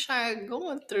washing machine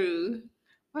going through?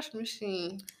 Washing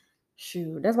machine.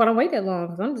 Shoot, that's why I don't wait that long.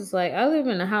 Because I'm just like, I live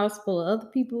in a house full of other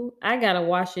people. I gotta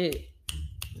wash it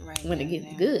when it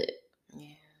gets good.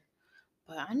 Yeah.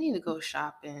 But I need to go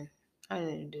shopping. I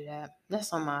need to do that.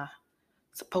 That's on my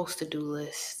supposed to do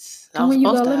lists. When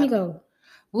you go, let me go.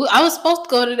 Well, I was supposed to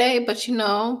go today, but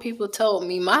people told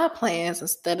me my plans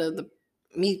instead of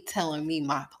me telling me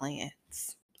my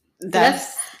plans.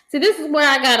 This is where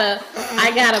I gotta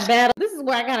battle. This is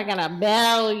where I gotta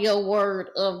battle your word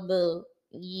of the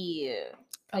year.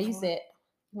 How you said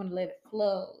you want to let it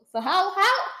flow. So how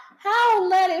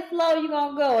let it flow you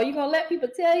gonna go? Are you gonna let people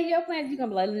tell you your plans? You gonna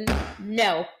be like,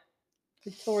 no.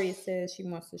 Victoria says she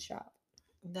wants to shop.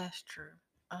 That's true.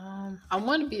 I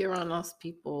want to be around those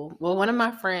people. Well, one of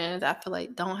my friends, I feel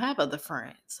like, don't have other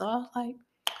friends. So I was like,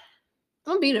 I'm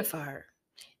gonna be there for her.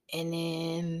 And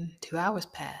then 2 hours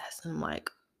passed. And I'm like,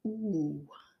 ooh,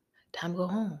 time to go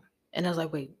home. And I was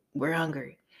like, wait, we're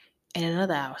hungry. And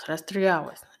another hour. So that's 3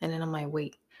 hours. And then I'm like,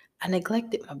 wait, I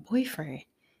neglected my boyfriend.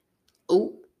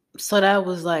 Ooh. So that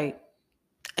was like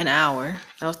an hour.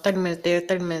 That was 30 minutes there,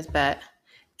 30 minutes back.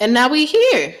 And now we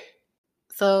here.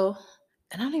 So,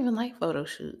 and I don't even like photo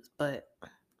shoots, but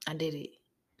I did it.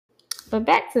 But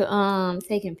back to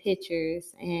taking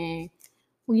pictures, and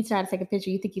when you try to take a picture,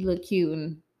 you think you look cute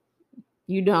and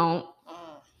you don't.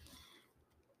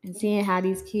 And seeing how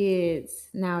these kids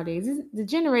nowadays, the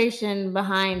generation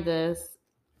behind us,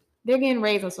 they're getting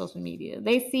raised on social media.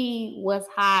 They see what's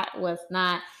hot, what's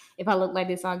not. If I look like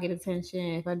this, I'll get attention.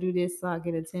 If I do this, I'll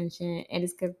get attention. And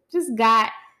it's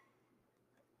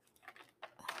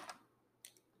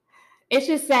it's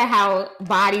just sad how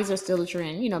bodies are still a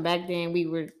trend. Back then we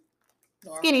were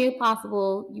skinny as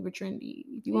possible. You were trendy.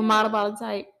 If you were model body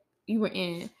type, you were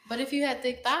in. But if you had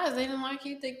thick thighs, they didn't like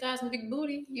you. Thick thighs and big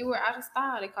booty, you were out of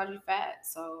style. They called you fat.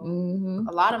 So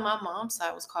a lot of my mom's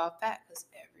side was called fat because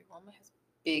every woman has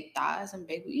big thighs and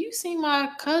big booty. You see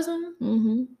my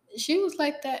cousin? She was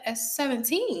like that at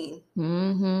 17.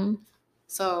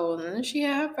 So then she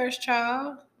had her first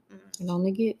child. It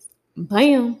only gets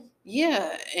bam.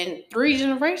 Yeah, and 3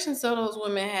 generations of those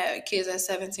women had kids at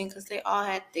 17 because they all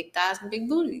had thick thighs and big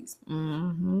booties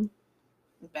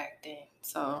back then.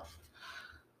 So,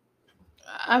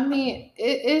 I mean,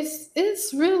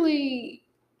 it's really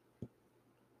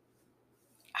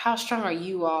how strong are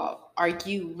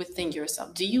you within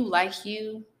yourself? Do you like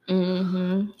you?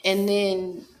 And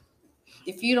then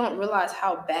if you don't realize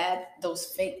how bad those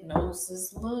fake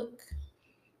noses look,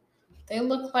 they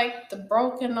look like the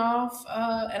broken off.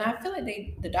 And I feel like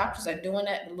the doctors are doing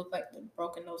that to look like the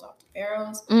broken nose off the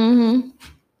pharaohs.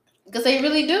 Because they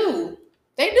really do.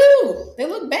 They do. They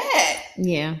look bad.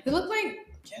 Yeah. They look like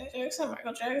Janet Jackson,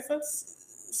 Michael Jackson,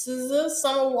 SZA,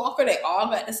 Summer Walker. They all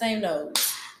got the same nose.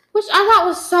 Which I thought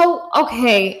was so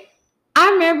okay.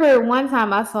 I remember one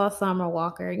time I saw Summer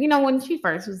Walker. You know, when she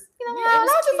first was, and I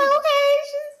was just like, okay,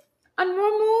 she's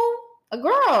a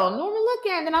girl, normal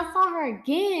looking. And then I saw her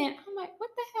again. I'm like, what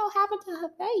the hell happened to her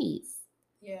face?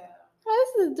 Yeah. Oh,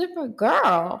 this is a different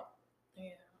girl. Yeah.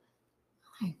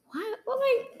 Like, what?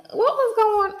 What was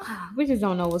going on? We just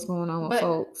don't know what's going on with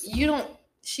folks.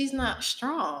 She's not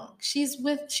strong. She's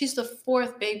the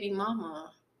fourth baby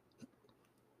mama.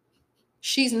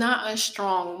 She's not a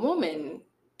strong woman.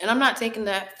 And I'm not taking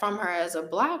that from her as a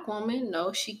black woman.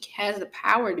 No, she has the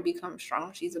power to become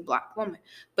strong. She's a black woman.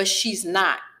 But she's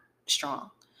not strong.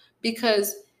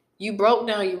 Because you broke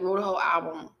down, you wrote a whole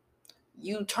album.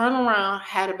 You turn around,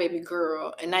 had a baby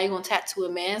girl, and now you're going to tattoo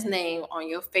a man's name on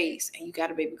your face, and you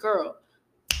got a baby girl.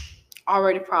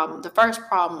 Already problem. The first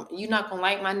problem, you're not going to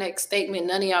like my next statement.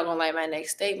 None of y'all going to like my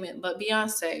next statement. But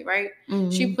Beyonce, right?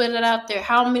 Mm-hmm. She put it out there.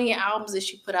 How many albums did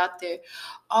she put out there?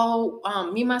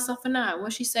 Oh, Me, Myself, and I.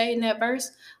 What she say in that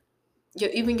verse?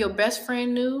 Even your best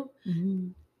friend knew. Mm-hmm.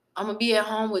 I'm going to be at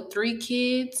home with 3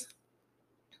 kids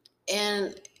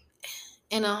and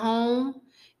in a home.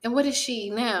 And what is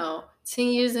she now? 10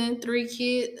 years in, 3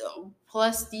 kids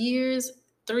plus years,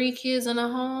 3 kids in a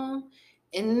home.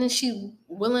 And then she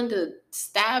willing to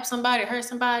stab somebody, hurt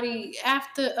somebody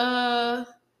after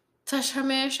touch her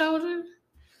man's shoulder.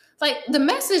 Like, the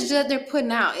message that they're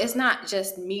putting out is not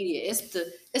just media. It's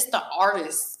the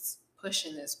artists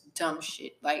pushing this dumb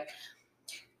shit. Like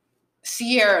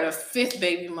Sierra, the 5th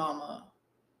baby mama.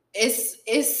 It's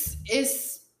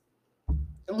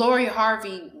Lori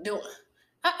Harvey doing.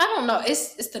 I don't know.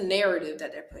 It's the narrative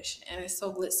that they're pushing, and it's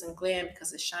so glitz and glam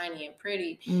because it's shiny and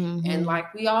pretty. Mm-hmm. And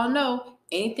like we all know,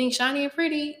 anything shiny and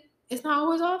pretty, it's not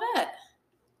always all that.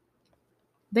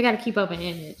 They got to keep up an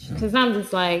image, because I'm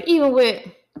just like, even with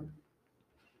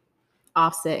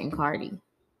Offset and Cardi.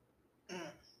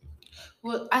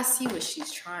 Well, I see what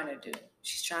she's trying to do.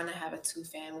 She's trying to have a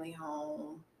 2-family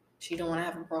home. She don't want to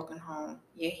have a broken home.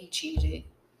 Yeah, he cheated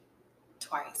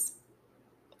twice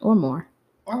or more.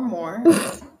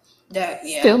 That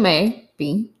still may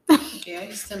be. Yeah,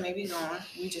 he still may be gone.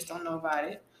 We just don't know about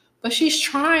it. But she's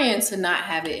trying to not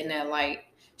have it in that light.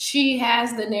 She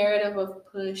has the narrative of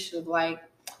push of like,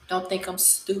 don't think I'm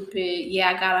stupid.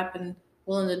 Yeah, I got up and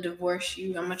willing to divorce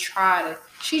you. I'm gonna try to.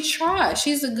 She tried.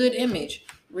 She's a good image.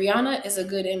 Rihanna is a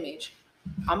good image.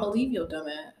 I'm gonna leave your dumb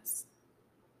ass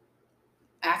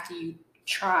after you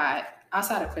tried.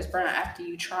 Outside of Chris Brown, after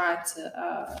you tried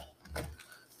to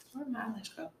where did my eyelash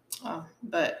go? Oh,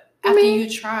 but after you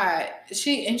tried,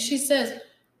 she says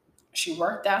she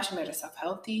worked out, she made herself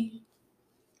healthy.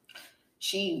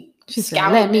 She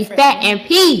said, let me fat in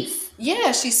peace.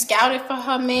 Yeah, she scouted for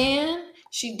her man.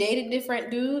 She dated different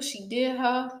dudes. She did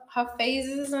her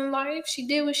phases in life. She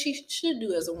did what she should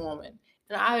do as a woman.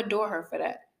 And I adore her for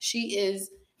that. She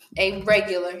is a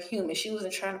regular human. She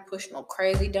wasn't trying to push no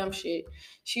crazy dumb shit.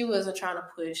 She wasn't trying to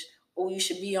push, oh, you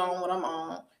should be on what I'm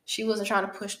on. She wasn't trying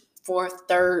to push for a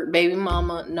 3rd baby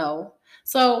mama. No.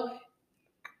 So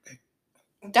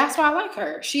that's why I like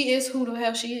her. She is who the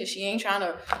hell she is. She ain't trying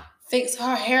to fix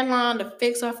her hairline to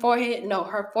fix her forehead. No,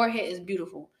 her forehead is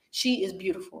beautiful. She is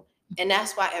beautiful. And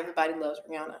that's why everybody loves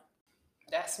Rihanna.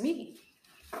 That's me.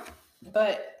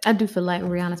 But I do feel like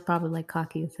Rihanna's probably like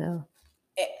cocky as hell.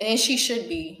 And she should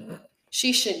be.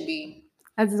 She should be.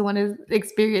 I just want to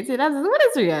experience it. What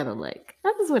is Rihanna like?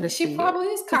 I just want to see. She probably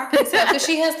is cocky as hell because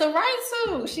she has the right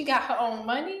to. She got her own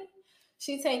money.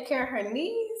 She take care of her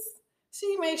needs.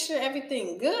 She makes sure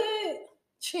everything good.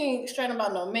 She ain't straight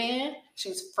about no man.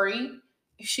 She's free.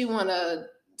 If she want to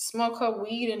smoke her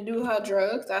weed and do her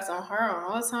drugs, that's on her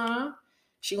all the time.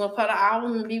 She want to put an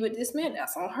album and be with this man,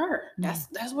 that's on her.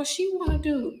 That's what she want to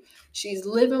do. She's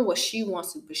living what she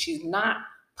wants to, but she's not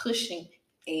pushing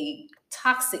a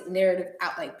toxic narrative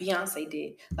out like Beyonce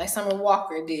did, like Summer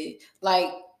Walker did. Like,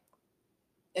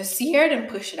 if Sierra didn't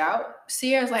push it out,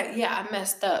 Sierra's like, yeah, I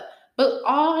messed up. But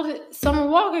Summer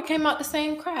Walker came out the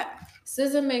same crap.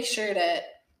 SZA makes sure that,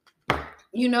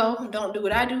 don't do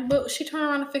what I do, but she turned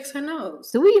around and fixed her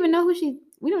nose. Do we even know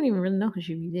we don't even really know who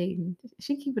she be dating.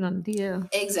 She keep it on the DL.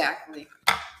 Exactly.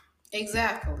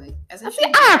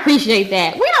 I appreciate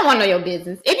that. We don't want to know your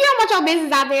business. If you don't want your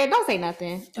business out there, don't say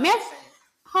nothing.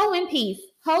 Hoe in peace.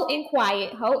 Hoe in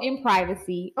quiet. Hoe in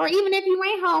privacy. Or even if you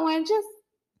ain't hoeing, just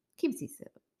Keep it to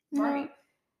yourself. Right.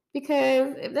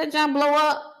 Because if that jump blow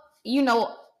up,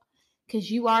 because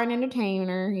you are an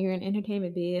entertainer, you're an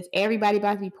entertainment biz. Everybody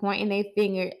about to be pointing their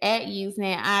finger at you,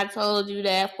 saying, "I told you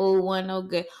that fool wasn't no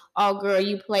good. Oh, girl,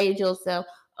 you played yourself.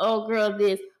 Oh, girl,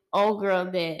 this. Oh, girl,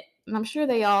 that." And I'm sure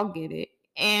they all get it,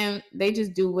 and they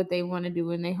just do what they want to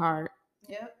do in their heart.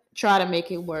 Yep. Try to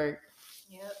make it work.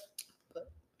 Yep.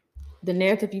 But the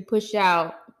narrative you push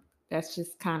out, that's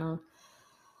just kind of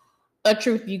a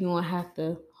truth you're gonna have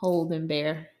to hold and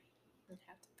bear. You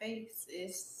have to face.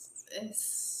 It's.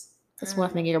 That's why I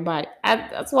think everybody.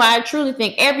 That's why I truly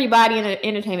think everybody in the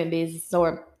entertainment business,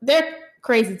 or they're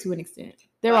crazy to an extent.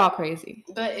 They're all crazy.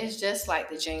 But it's just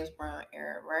like the James Brown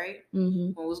era, right?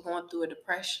 Mm-hmm. When we was going through a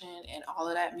depression and all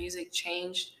of that music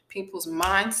changed people's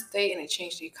mind state and it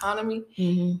changed the economy.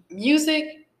 Mm-hmm.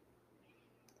 Music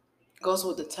goes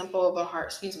with the tempo of our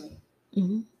heart. Excuse me.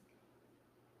 Mm-hmm.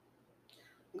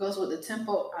 Goes with the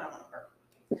tempo. I don't want to burp.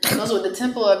 Goes with the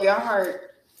tempo of your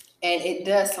heart, and it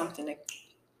does something to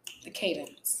the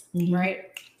cadence,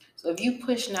 right? So if you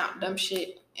pushing out dumb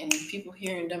shit and people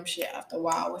hearing dumb shit after a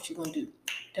while, what you gonna do?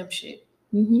 Dumb shit.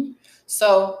 Mm-hmm.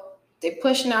 So they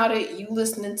pushing out it, you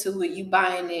listening to it, you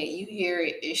buying it, you hear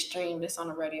it, it's streamed, it's on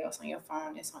the radio, it's on your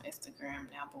phone, it's on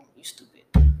Instagram. Now, boom, you stupid.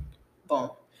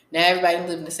 Boom. Now everybody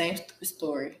living the same stupid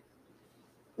story.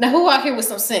 Now who out here with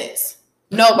some sense?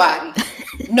 Nobody.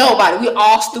 Nobody. We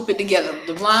all stupid together.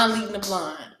 The blind leading the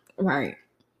blind. Right.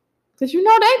 Because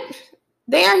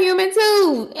they are human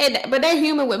too, but they're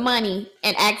human with money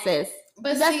and access.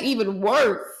 But that's even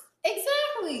worse.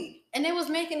 Exactly. And they was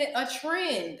making it a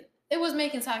trend. It was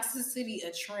making toxicity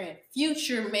a trend.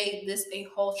 Future made this a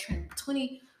whole trend.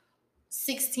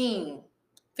 2016,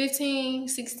 15,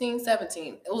 16,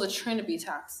 17. It was a trend to be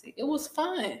toxic. It was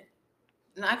fun.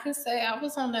 And I can say I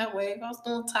was on that wave. I was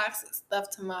doing toxic stuff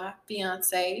to my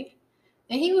fiance.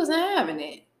 And he wasn't having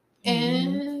it.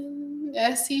 And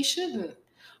as he shouldn't.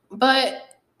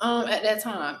 But at that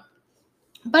time.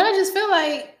 But I just feel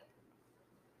like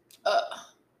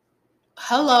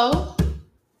hello.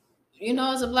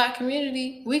 As a black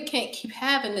community, we can't keep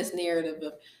having this narrative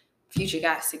of Future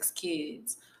got 6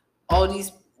 kids. All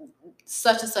these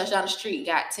such and such down the street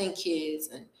got 10 kids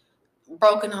and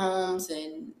broken homes,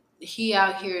 and he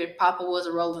out here, Papa was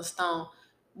a Rolling Stone.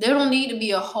 There don't need to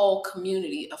be a whole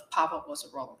community of Papa was a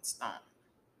Rolling Stone.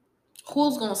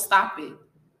 Who's going to stop it?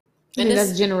 And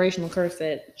that's a generational curse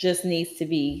that just needs to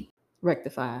be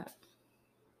rectified.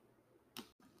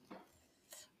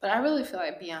 But I really feel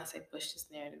like Beyonce pushed this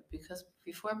narrative because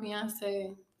before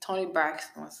Beyonce, Toni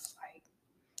Braxton was like,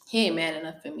 he ain't man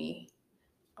enough for me.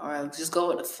 Or just go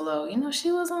with the flow.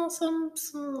 She was on some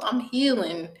I'm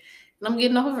healing and I'm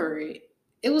getting over it.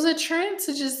 It was a trend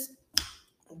to just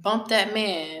bump that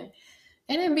man.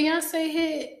 And then Beyonce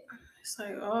hit. It's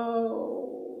like,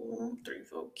 3,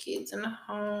 4 kids in the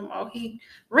home. Oh, he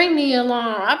ring the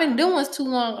alarm. I've been doing this too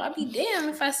long. I'll be damned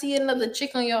if I see another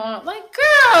chick on your arm. Like,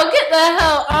 girl, get the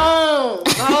hell on.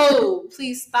 Oh,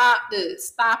 please stop this.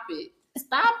 Stop it.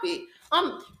 Stop it.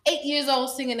 I'm 8 years old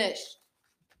singing that 8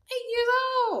 years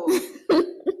old.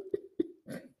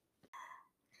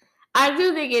 I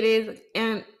do think it is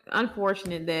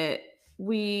unfortunate that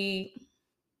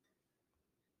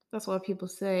that's why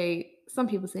some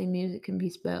people say music can be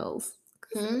spells.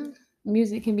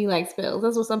 Music can be like spells.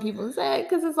 That's what some people say.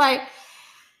 Because it's like,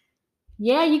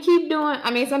 yeah, you keep doing.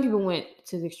 I mean, some people went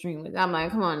to the extreme with it. I'm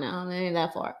like, come on now, it ain't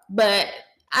that far. But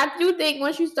I do think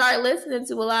once you start listening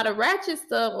to a lot of ratchet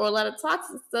stuff or a lot of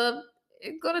toxic stuff,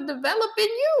 it's gonna develop in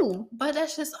you. But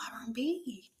that's just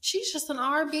R&B. She's just an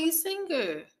R&B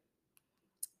singer.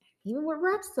 Even with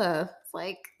rap stuff, it's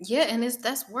like, yeah, and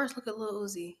that's worse. Look at Lil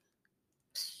Uzi.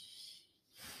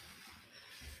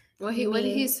 What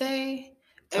did he say?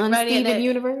 Everybody in the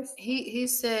universe. He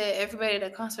said everybody at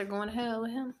that concert going to hell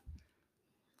with him.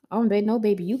 Oh, no,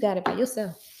 baby, you got it by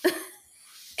yourself.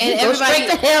 And you everybody go straight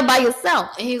to hell by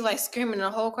yourself. And he's like screaming,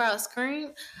 the whole crowd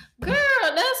scream. Girl,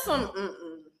 that's some.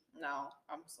 No,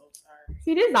 I'm so sorry.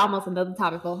 See, this is almost another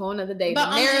topic for a whole nother day. But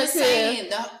I'm just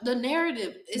saying the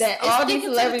narrative is that all these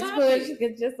celebrities push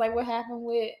is just like what happened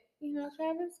with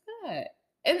Travis Scott.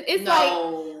 It's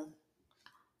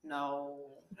no,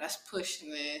 that's pushing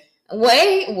it.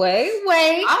 Wait.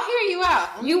 I'll hear you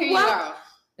out.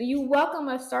 You welcome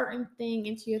a certain thing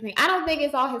into your thing. I don't think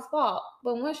it's all his fault,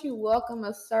 but once you welcome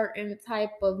a certain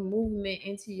type of movement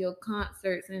into your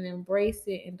concerts and embrace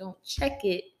it and don't check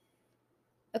it,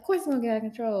 of course it's gonna get out of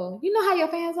control. You know how your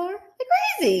fans are? They're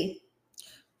crazy.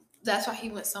 That's why he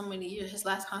went so many years. His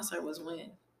last concert was when?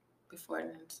 Before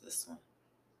this one.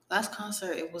 Last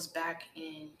concert, it was back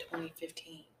in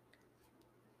 2015.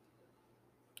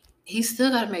 he still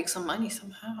got to make some money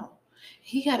somehow.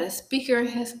 He got a speaker in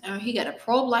his, he got a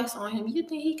probe lights on him. You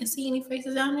think he can see any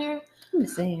faces down there? I'm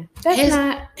just saying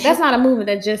that's not a movement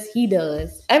that just he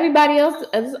does. Everybody else,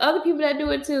 there's other people that do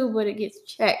it too, but it gets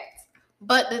checked.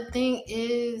 But the thing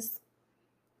is,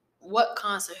 what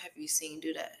concert have you seen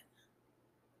do that?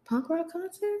 Punk rock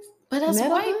concerts? But that's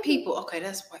Metal white concerts? people. Okay,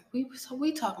 that's white. So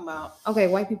we talking about. Okay,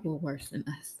 white people are worse than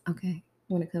us. Okay,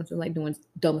 when it comes to like doing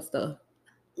dumb stuff.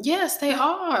 Yes, they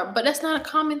are, but that's not a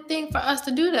common thing for us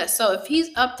to do that. So if he's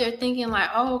up there thinking like,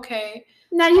 oh, okay.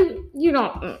 Now you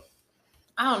don't.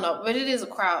 I don't know, but it is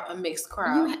a mixed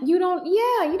crowd. You don't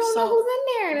know who's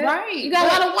in there. Right. You got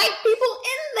a lot of white people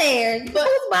in there. But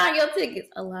who's buying your tickets?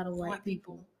 A lot of white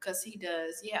people. Because he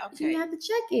does. Yeah, okay. You have to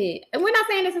check it. And we're not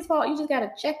saying this is fault. You just got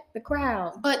to check the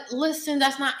crowd. But listen,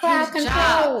 that's not crowd his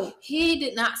control. Job. He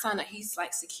did not sign up. He's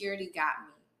like, security got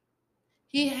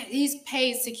me. He's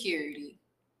paid security.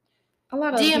 A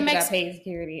lot of people got paid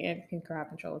security and can crowd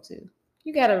control too.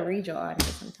 You got to read your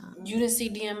audience sometimes. You didn't see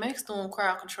DMX doing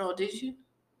crowd control, did you?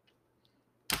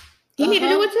 He need to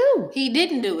do it too. He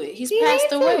didn't do it. He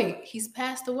passed away. He's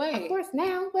passed away. Of course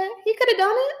now, but he could have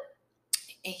done it.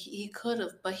 And he could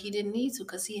have, but he didn't need to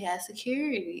because he had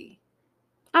security.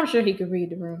 I'm sure he could read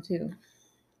the room too.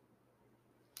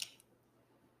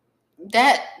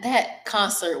 That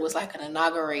concert was like an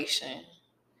inauguration.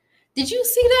 Did you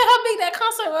see that? How big that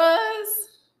concert was?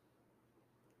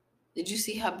 Did you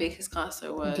see how big his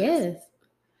concert was? Yes.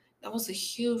 That was a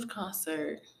huge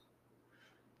concert.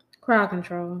 Crowd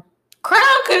control.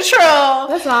 Crowd control.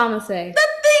 That's all I'm gonna say. The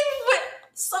thing went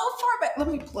so far back. Let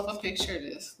me pull up a picture of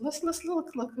this. Let's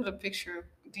look at a picture of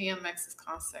DMX's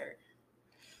concert.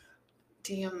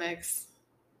 DMX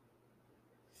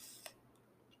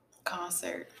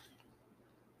concert.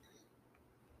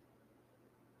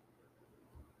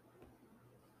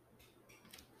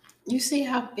 You see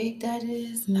how big that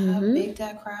is? Mm-hmm. How big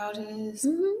that crowd is?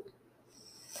 Mm-hmm.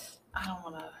 I don't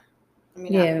want to. Let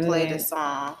me not play the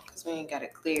song because we ain't got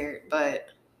it cleared. But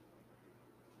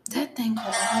that thing goes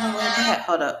all the way back.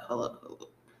 Hold up.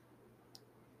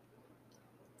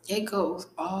 It goes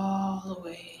all the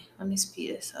way. Let me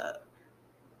speed this up.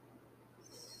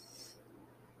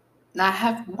 Now,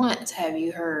 have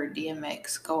you heard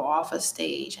DMX go off a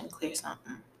stage and clear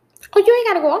something? Oh, you ain't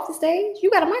got to go off the stage. You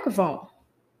got a microphone.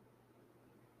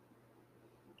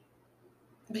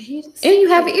 But and you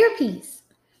have an earpiece.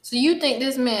 So you think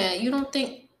this man, you don't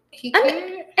think he cared?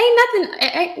 Ain't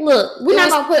nothing. Look, we're not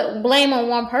going to put blame on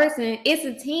one person. It's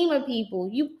a team of people.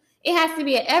 It has to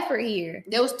be an effort here.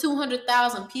 There was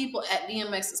 200,000 people at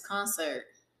DMX's concert.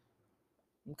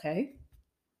 Okay.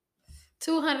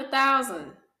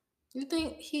 200,000. You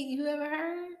think you ever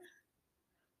heard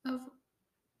of?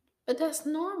 But that's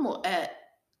normal at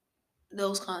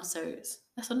those concerts.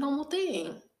 That's a normal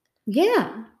thing.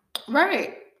 Yeah.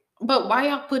 Right. But why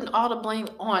y'all putting all the blame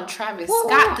on Travis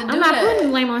Scott to do that? I'm not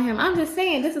putting blame on him. I'm just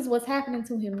saying this is what's happening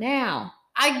to him now.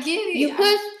 I get it. You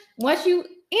push once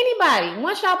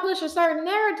y'all push a certain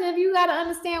narrative, you got to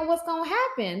understand what's gonna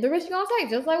happen. The risk you're gonna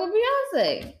take, just like with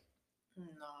Beyonce.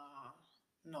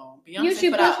 No.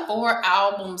 Beyonce put out 4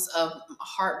 albums of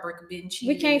Heartbreak Been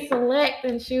Cheated. We can't select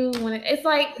and choose when it's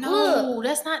like no,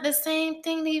 that's not the same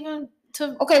thing even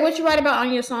to. Okay, what you write about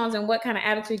on your songs and what kind of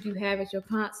attitude you have at your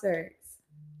concerts.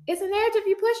 It's a narrative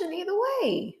you're pushing either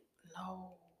way.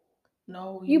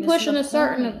 No. You pushing a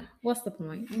certain. What's the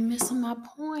point? You're missing my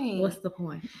point. What's the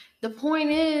point? The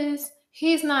point is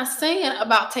he's not saying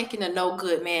about taking a no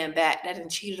good man back that done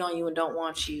cheated on you and don't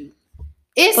want you.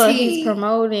 He's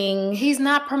promoting. He's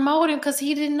not promoting because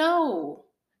he didn't know.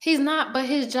 He's not. But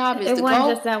his job is to go. It wasn't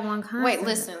just that one concert. Wait,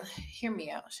 listen. Hear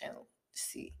me out, Shannon.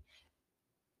 See,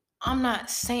 I'm not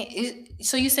saying.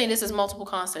 So you saying this is multiple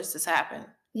concerts that's happened?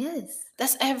 Yes.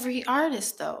 That's every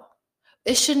artist though.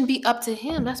 It shouldn't be up to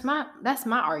him. That's my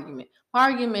argument. My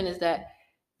argument is that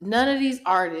none of these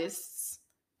artists'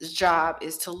 job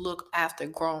is to look after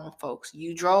grown folks.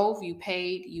 You drove, you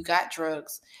paid, you got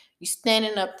drugs, you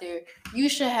standing up there. You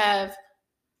should have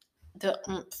the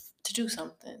oomph to do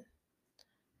something.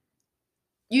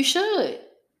 You should.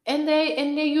 And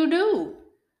you do.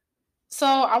 So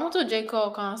I went to a J.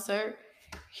 Cole concert.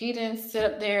 He didn't sit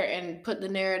up there and put the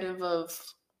narrative of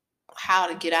how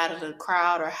to get out of the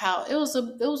crowd or how it was a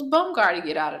bum guard to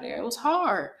get out of there. It was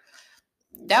hard.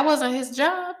 That wasn't his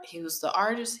job. He was the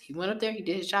artist. He went up there, he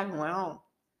did his job, and went home.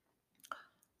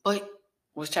 But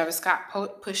was Travis Scott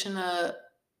pushing a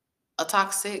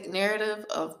toxic narrative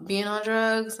of being on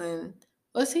drugs? And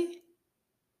was he?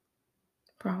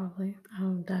 Probably. I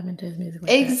don't dive into his music.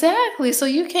 Like exactly. That. So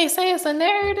you can't say it's a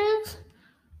narrative.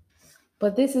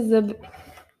 But this is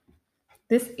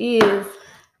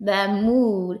that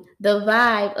mood, the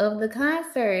vibe of the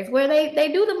concerts where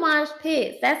they do the mosh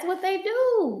pits. That's what they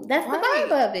do. That's the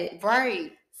vibe of it.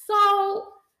 Right. So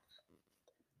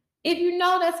if you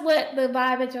know that's what the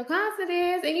vibe at your concert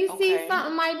is, and you see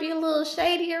something might be a little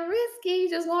shady or risky, you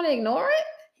just want to ignore it.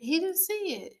 He didn't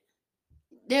see it.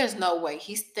 There's no way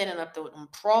he's standing up there with them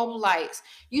probe lights.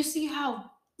 You see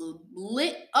how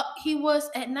lit up he was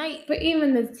at night. But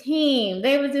even the team,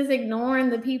 they were just ignoring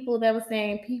the people that were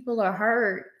saying people are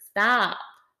hurt. Stop.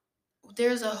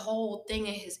 There's a whole thing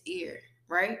in his ear,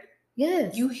 right?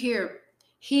 Yes. You hear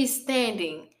he's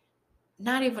standing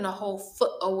not even a whole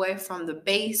foot away from the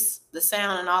bass, the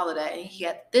sound, and all of that. And he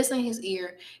got this in his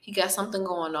ear. He got something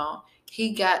going on.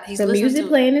 He's the music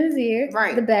playing in his ear,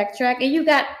 right? The backtrack, and you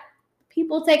got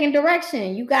people taking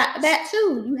direction. You got that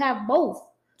too. You have both.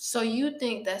 So you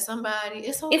think that somebody,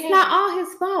 it's okay. It's not all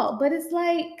his fault, but it's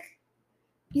like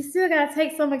you still gotta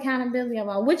take some accountability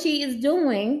about which he is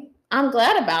doing. I'm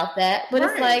glad about that, but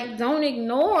It's like don't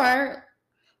ignore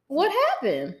what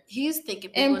happened. He's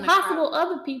thinking and possible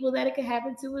other people that it could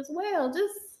happen to as well.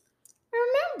 Just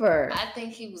remember. I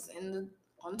think he was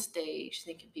on stage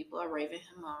thinking people are raving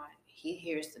him on. He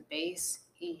hears the bass.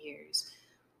 He hears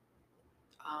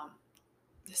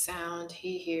the sound.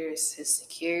 He hears his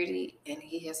security, and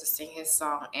he has to sing his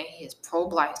song, and he has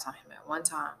probe lights on him at one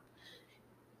time.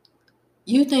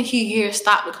 You think he hears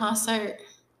stop the concert?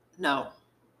 No.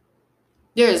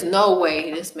 There is no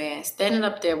way this man standing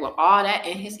up there with all that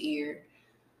in his ear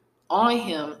on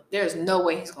him, there's no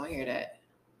way he's going to hear that.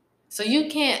 So you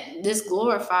can't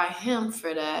disglorify him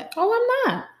for that. Oh,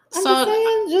 I'm not. I'm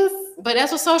just saying But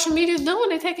that's what social media is doing.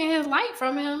 They're taking his light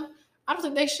from him. I don't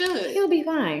think they should. He'll be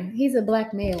fine. He's a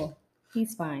black male.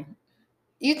 He's fine.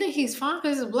 You think he's fine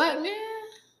because he's a black man?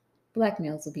 Black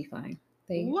males will be fine.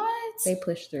 They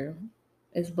push through.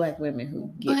 It's black women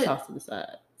who get tossed to the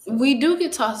side. So. We do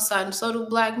get tossed aside, and so do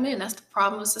black men. That's the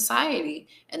problem with society,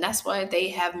 and that's why they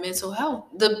have mental health.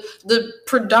 The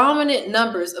predominant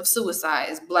numbers of suicide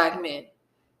is black men.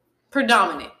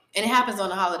 Predominant, and it happens on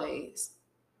the holidays.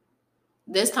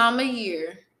 This time of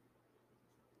year,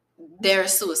 there are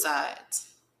suicides.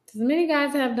 Many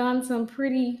guys have done some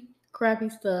pretty crappy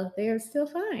stuff. They are still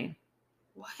fine.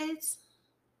 What?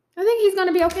 I think he's going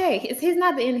to be okay. It's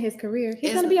not the end of his career.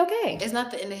 He's going to be okay. It's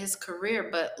not the end of his career,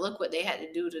 but look what they had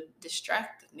to do to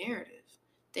distract the narrative.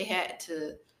 They had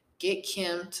to get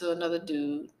Kim to another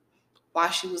dude while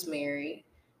she was married.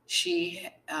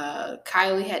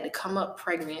 Kylie had to come up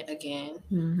pregnant again.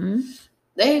 Mm-hmm.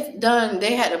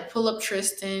 They had to pull up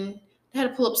Tristan. They had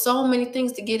to pull up so many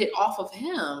things to get it off of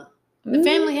him. Mm-hmm. The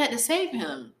family had to save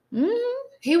him. Mm-hmm.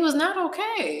 He was not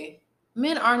okay.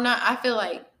 I feel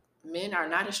like men are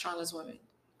not as strong as women.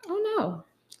 Oh, no.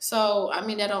 So, I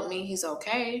mean, that don't mean he's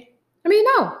okay. I mean,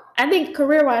 no. I think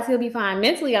career-wise, he'll be fine.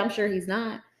 Mentally, I'm sure he's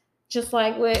not. Just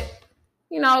like with,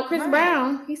 Chris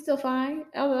Brown, he's still fine.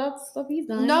 All that stuff he's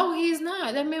done. No, he's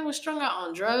not. That man was strung out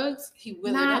on drugs. He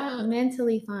withered up. Not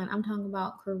mentally fine. I'm talking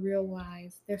about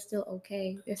career-wise. They're still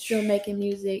okay. They're still making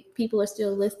music. People are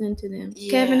still listening to them.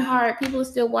 Yeah. Kevin Hart, people are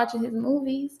still watching his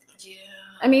movies. Yeah.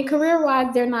 I mean,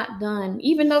 career-wise, they're not done.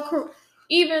 Even though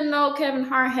Kevin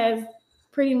Hart has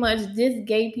pretty much dissed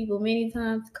gay people many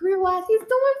times, career-wise, he's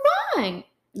doing fine.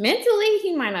 Mentally,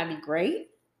 he might not be great.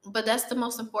 But that's the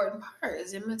most important part,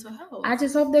 is your mental health. I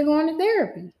just hope they're going to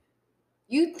therapy.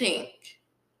 You think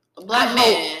a black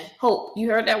man... Hope. You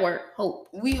heard that word, hope.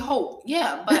 We hope,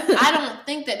 yeah. But I don't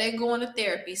think that they're going to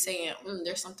therapy saying,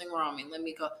 there's something wrong with me, let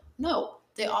me go. No,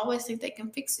 they always think they can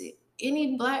fix it.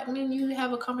 Any black men you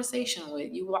have a conversation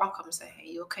with, you walk up and say, hey,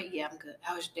 you okay? Yeah, I'm good.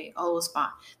 How was your day? Oh, it's fine.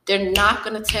 They're not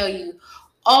going to tell you,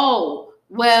 oh,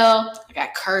 well, I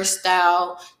got cursed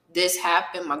out. This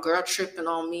happened. My girl tripping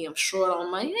on me. I'm short on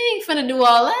money. They ain't finna do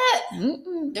all that.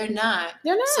 Mm-mm. They're not.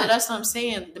 They're not. So that's what I'm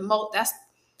saying. That's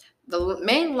the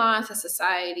main line to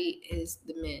society is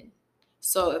the men.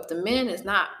 So if the man is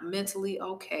not mentally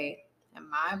okay, in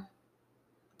my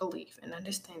belief and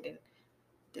understanding,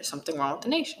 there's something wrong with the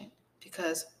nation.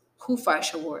 Because who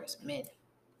fights your wars? Men.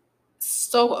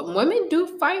 So women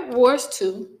do fight wars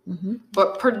too,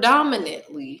 but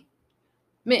predominantly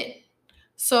men.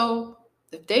 So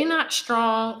if they're not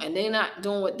strong and they're not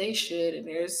doing what they should, and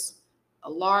there's a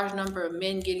large number of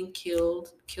men getting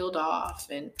killed off,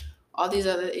 and all these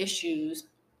other issues,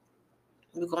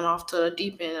 we're going off to the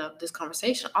deep end of this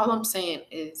conversation. All I'm saying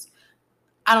is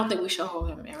I don't think we should hold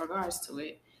him in regards to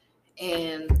it.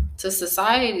 And to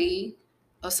society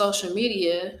of social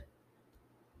media,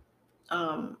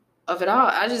 of it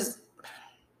all,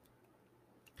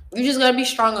 you just gotta be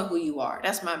strong on who you are.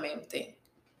 That's my main thing.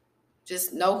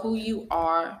 Just know who you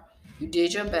are You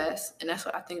did your best, and that's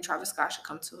what I think Travis Scott should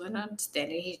come to an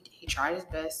understanding. He tried his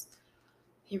best.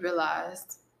 He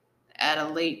realized at a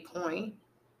late point,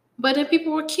 but then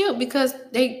people were killed because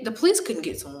the police couldn't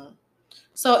get to him.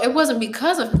 So it wasn't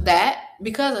because of that,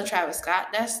 because of Travis Scott.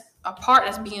 That's a part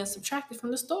that's being subtracted from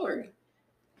the story.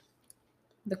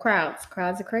 The crowds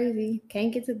are crazy.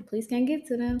 Can't get to the police. Can't get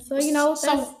to them. So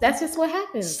that's just what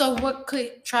happens. So what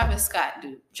could Travis Scott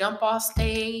do? Jump off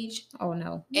stage? Oh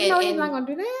no, he's not gonna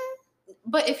do that.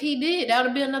 But if he did, that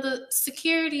would be another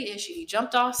security issue. He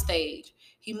jumped off stage.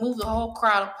 He moved the whole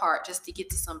crowd apart just to get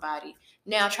to somebody.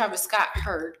 Now Travis Scott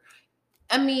hurt.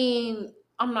 I mean,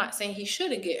 I'm not saying he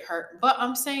shouldn't get hurt, but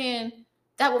I'm saying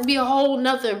that would be a whole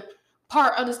nother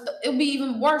part of the. It would be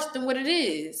even worse than what it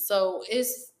is. So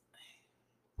it's.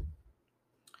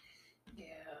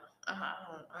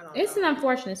 I don't it's know. An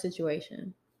unfortunate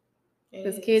situation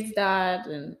because kids died,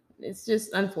 and it's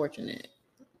just unfortunate.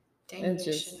 They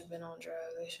shouldn't have been on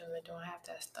drugs. They shouldn't have been doing half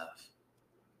that stuff.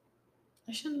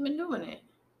 They shouldn't have been doing it.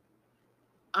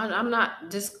 I'm not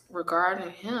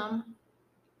disregarding him.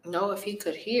 No, if he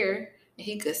could hear and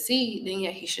he could see, then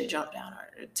yeah, he should jump down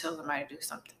or tell somebody to do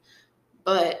something.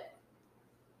 But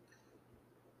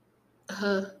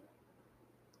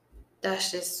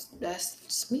that's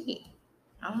just me.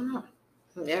 I don't know.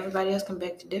 Everybody else can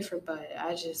beg to differ, but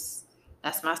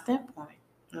that's my standpoint.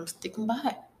 I'm sticking by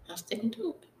it. I'm sticking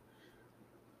to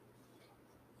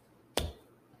it.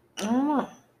 I don't know.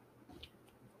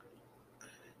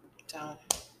 So,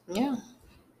 yeah.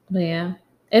 But yeah,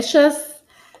 it's just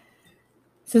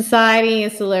society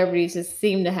and celebrities just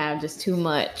seem to have just too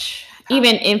much.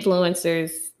 Even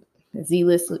influencers,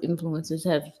 Z-list influencers,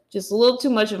 have just a little too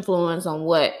much influence on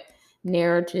what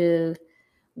narrative,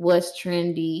 what's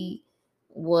trendy,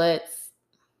 what's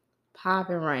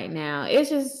popping right now. It's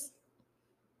just,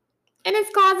 and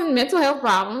it's causing mental health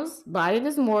problems, body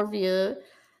dysmorphia.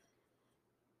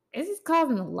 It's just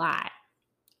causing a lot.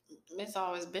 It's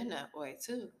always been that way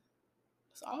too.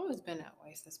 It's always been that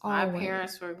way since my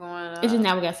parents were growing up. It's just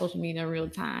now we got social media in real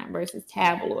time versus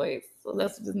tabloids, so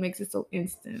that's what just makes it so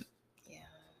instant. Yeah,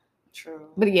 true.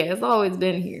 But yeah, it's always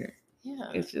been here.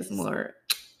 Yeah, it's just more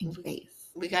in face.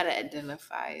 We gotta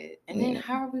identify it, and then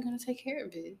how are we gonna take care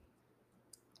of it?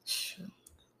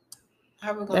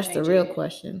 How are we gonna? That's the real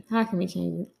question. How can we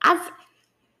change it?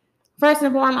 First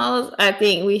and foremost, I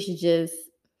think we should just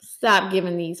stop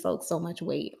giving these folks so much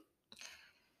weight.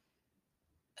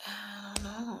 I don't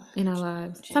know. In our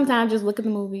lives. Sometimes just look at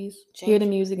the movies, hear the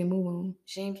music, and move on.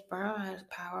 James Brown has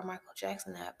power. Michael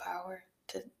Jackson had power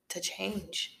to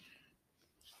change.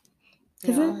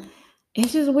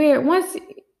 It's just weird. Once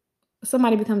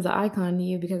somebody becomes an icon to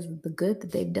you because of the good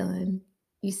that they've done,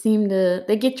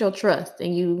 they get your trust,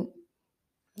 and you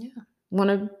want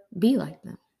to be like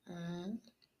them. Mm-hmm.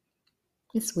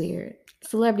 It's weird.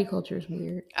 Celebrity culture is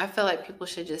weird. I feel like people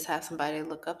should just have somebody to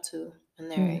look up to, and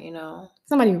they're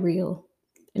somebody real,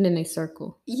 and then they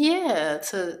circle. Yeah,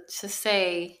 to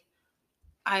say,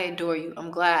 I adore you.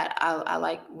 I'm glad. I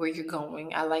like where you're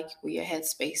going. I like where your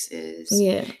headspace is.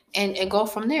 Yeah, and go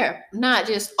from there. Not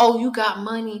just, oh, you got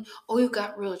money. Oh, you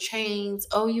got real chains.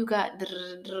 Oh, you got da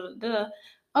da da da.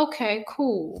 Okay,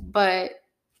 cool. But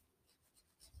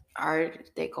are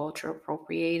they culture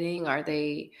appropriating? Are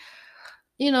they,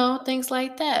 things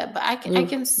like that? But I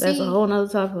can see that's a whole nother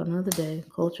topic for another day.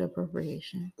 Culture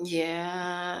appropriation.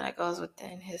 Yeah, that goes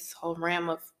within his whole realm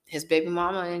of his baby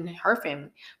mama and her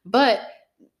family. But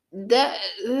that,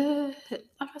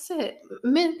 like I said,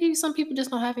 some people just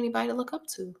don't have anybody to look up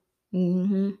to.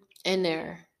 Mm-hmm. And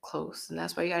they're close, and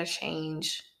that's why you gotta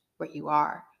change where you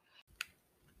are.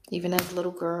 Even as a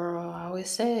little girl, I always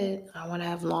said, I want to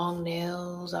have long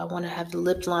nails. I want to have the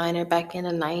lip liner back in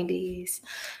the 90s.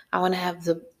 I want to have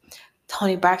the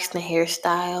Toni Braxton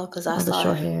hairstyle because I saw the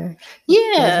short hair.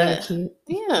 Yeah. That's really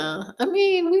cute. Yeah. I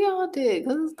mean, we all did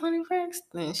because it's Toni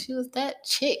Braxton. She was that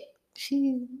chick.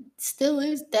 She still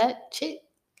is that chick.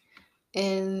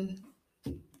 And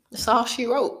that's all she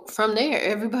wrote. From there,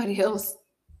 everybody else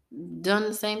done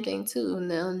the same thing too. And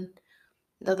then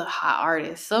they're the hot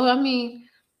artists. So, I mean,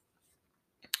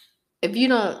 if you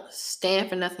don't stand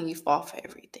for nothing, you fall for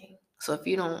everything. So if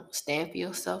you don't stand for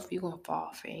yourself, you're going to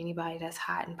fall for anybody that's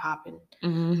hot and popping.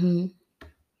 Mm-hmm.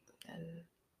 And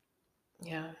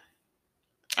yeah.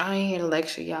 I ain't here to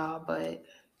lecture y'all, but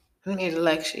I'm here to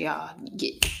lecture y'all.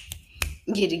 Get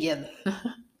together.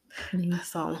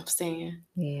 That's all I'm saying.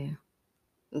 Yeah.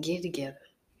 Get together.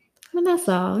 But that's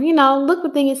all. Look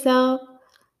within yourself.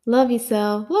 Love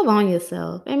yourself. Love on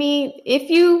yourself. I mean, if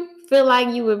you feel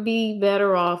like you would be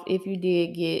better off if you did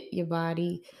get your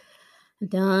body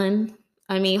done,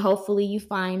 I mean, hopefully you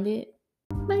find it.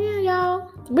 But yeah,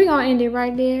 y'all, we're gonna end it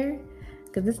right there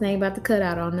because this thing about to cut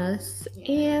out on us.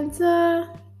 Yeah. And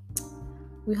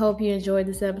we hope you enjoyed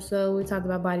this episode. We talked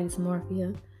about body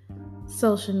dysmorphia,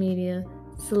 social media,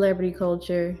 celebrity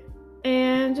culture,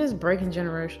 and just breaking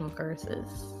generational curses.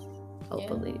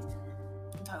 Hopefully.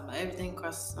 I'm talking about everything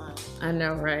across the sun. I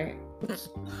know, right?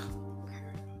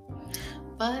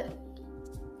 But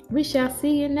we shall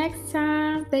see you next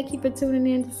time. Thank you for tuning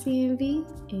in to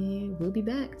CNV, and we'll be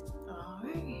back. all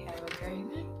right, have a great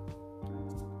night.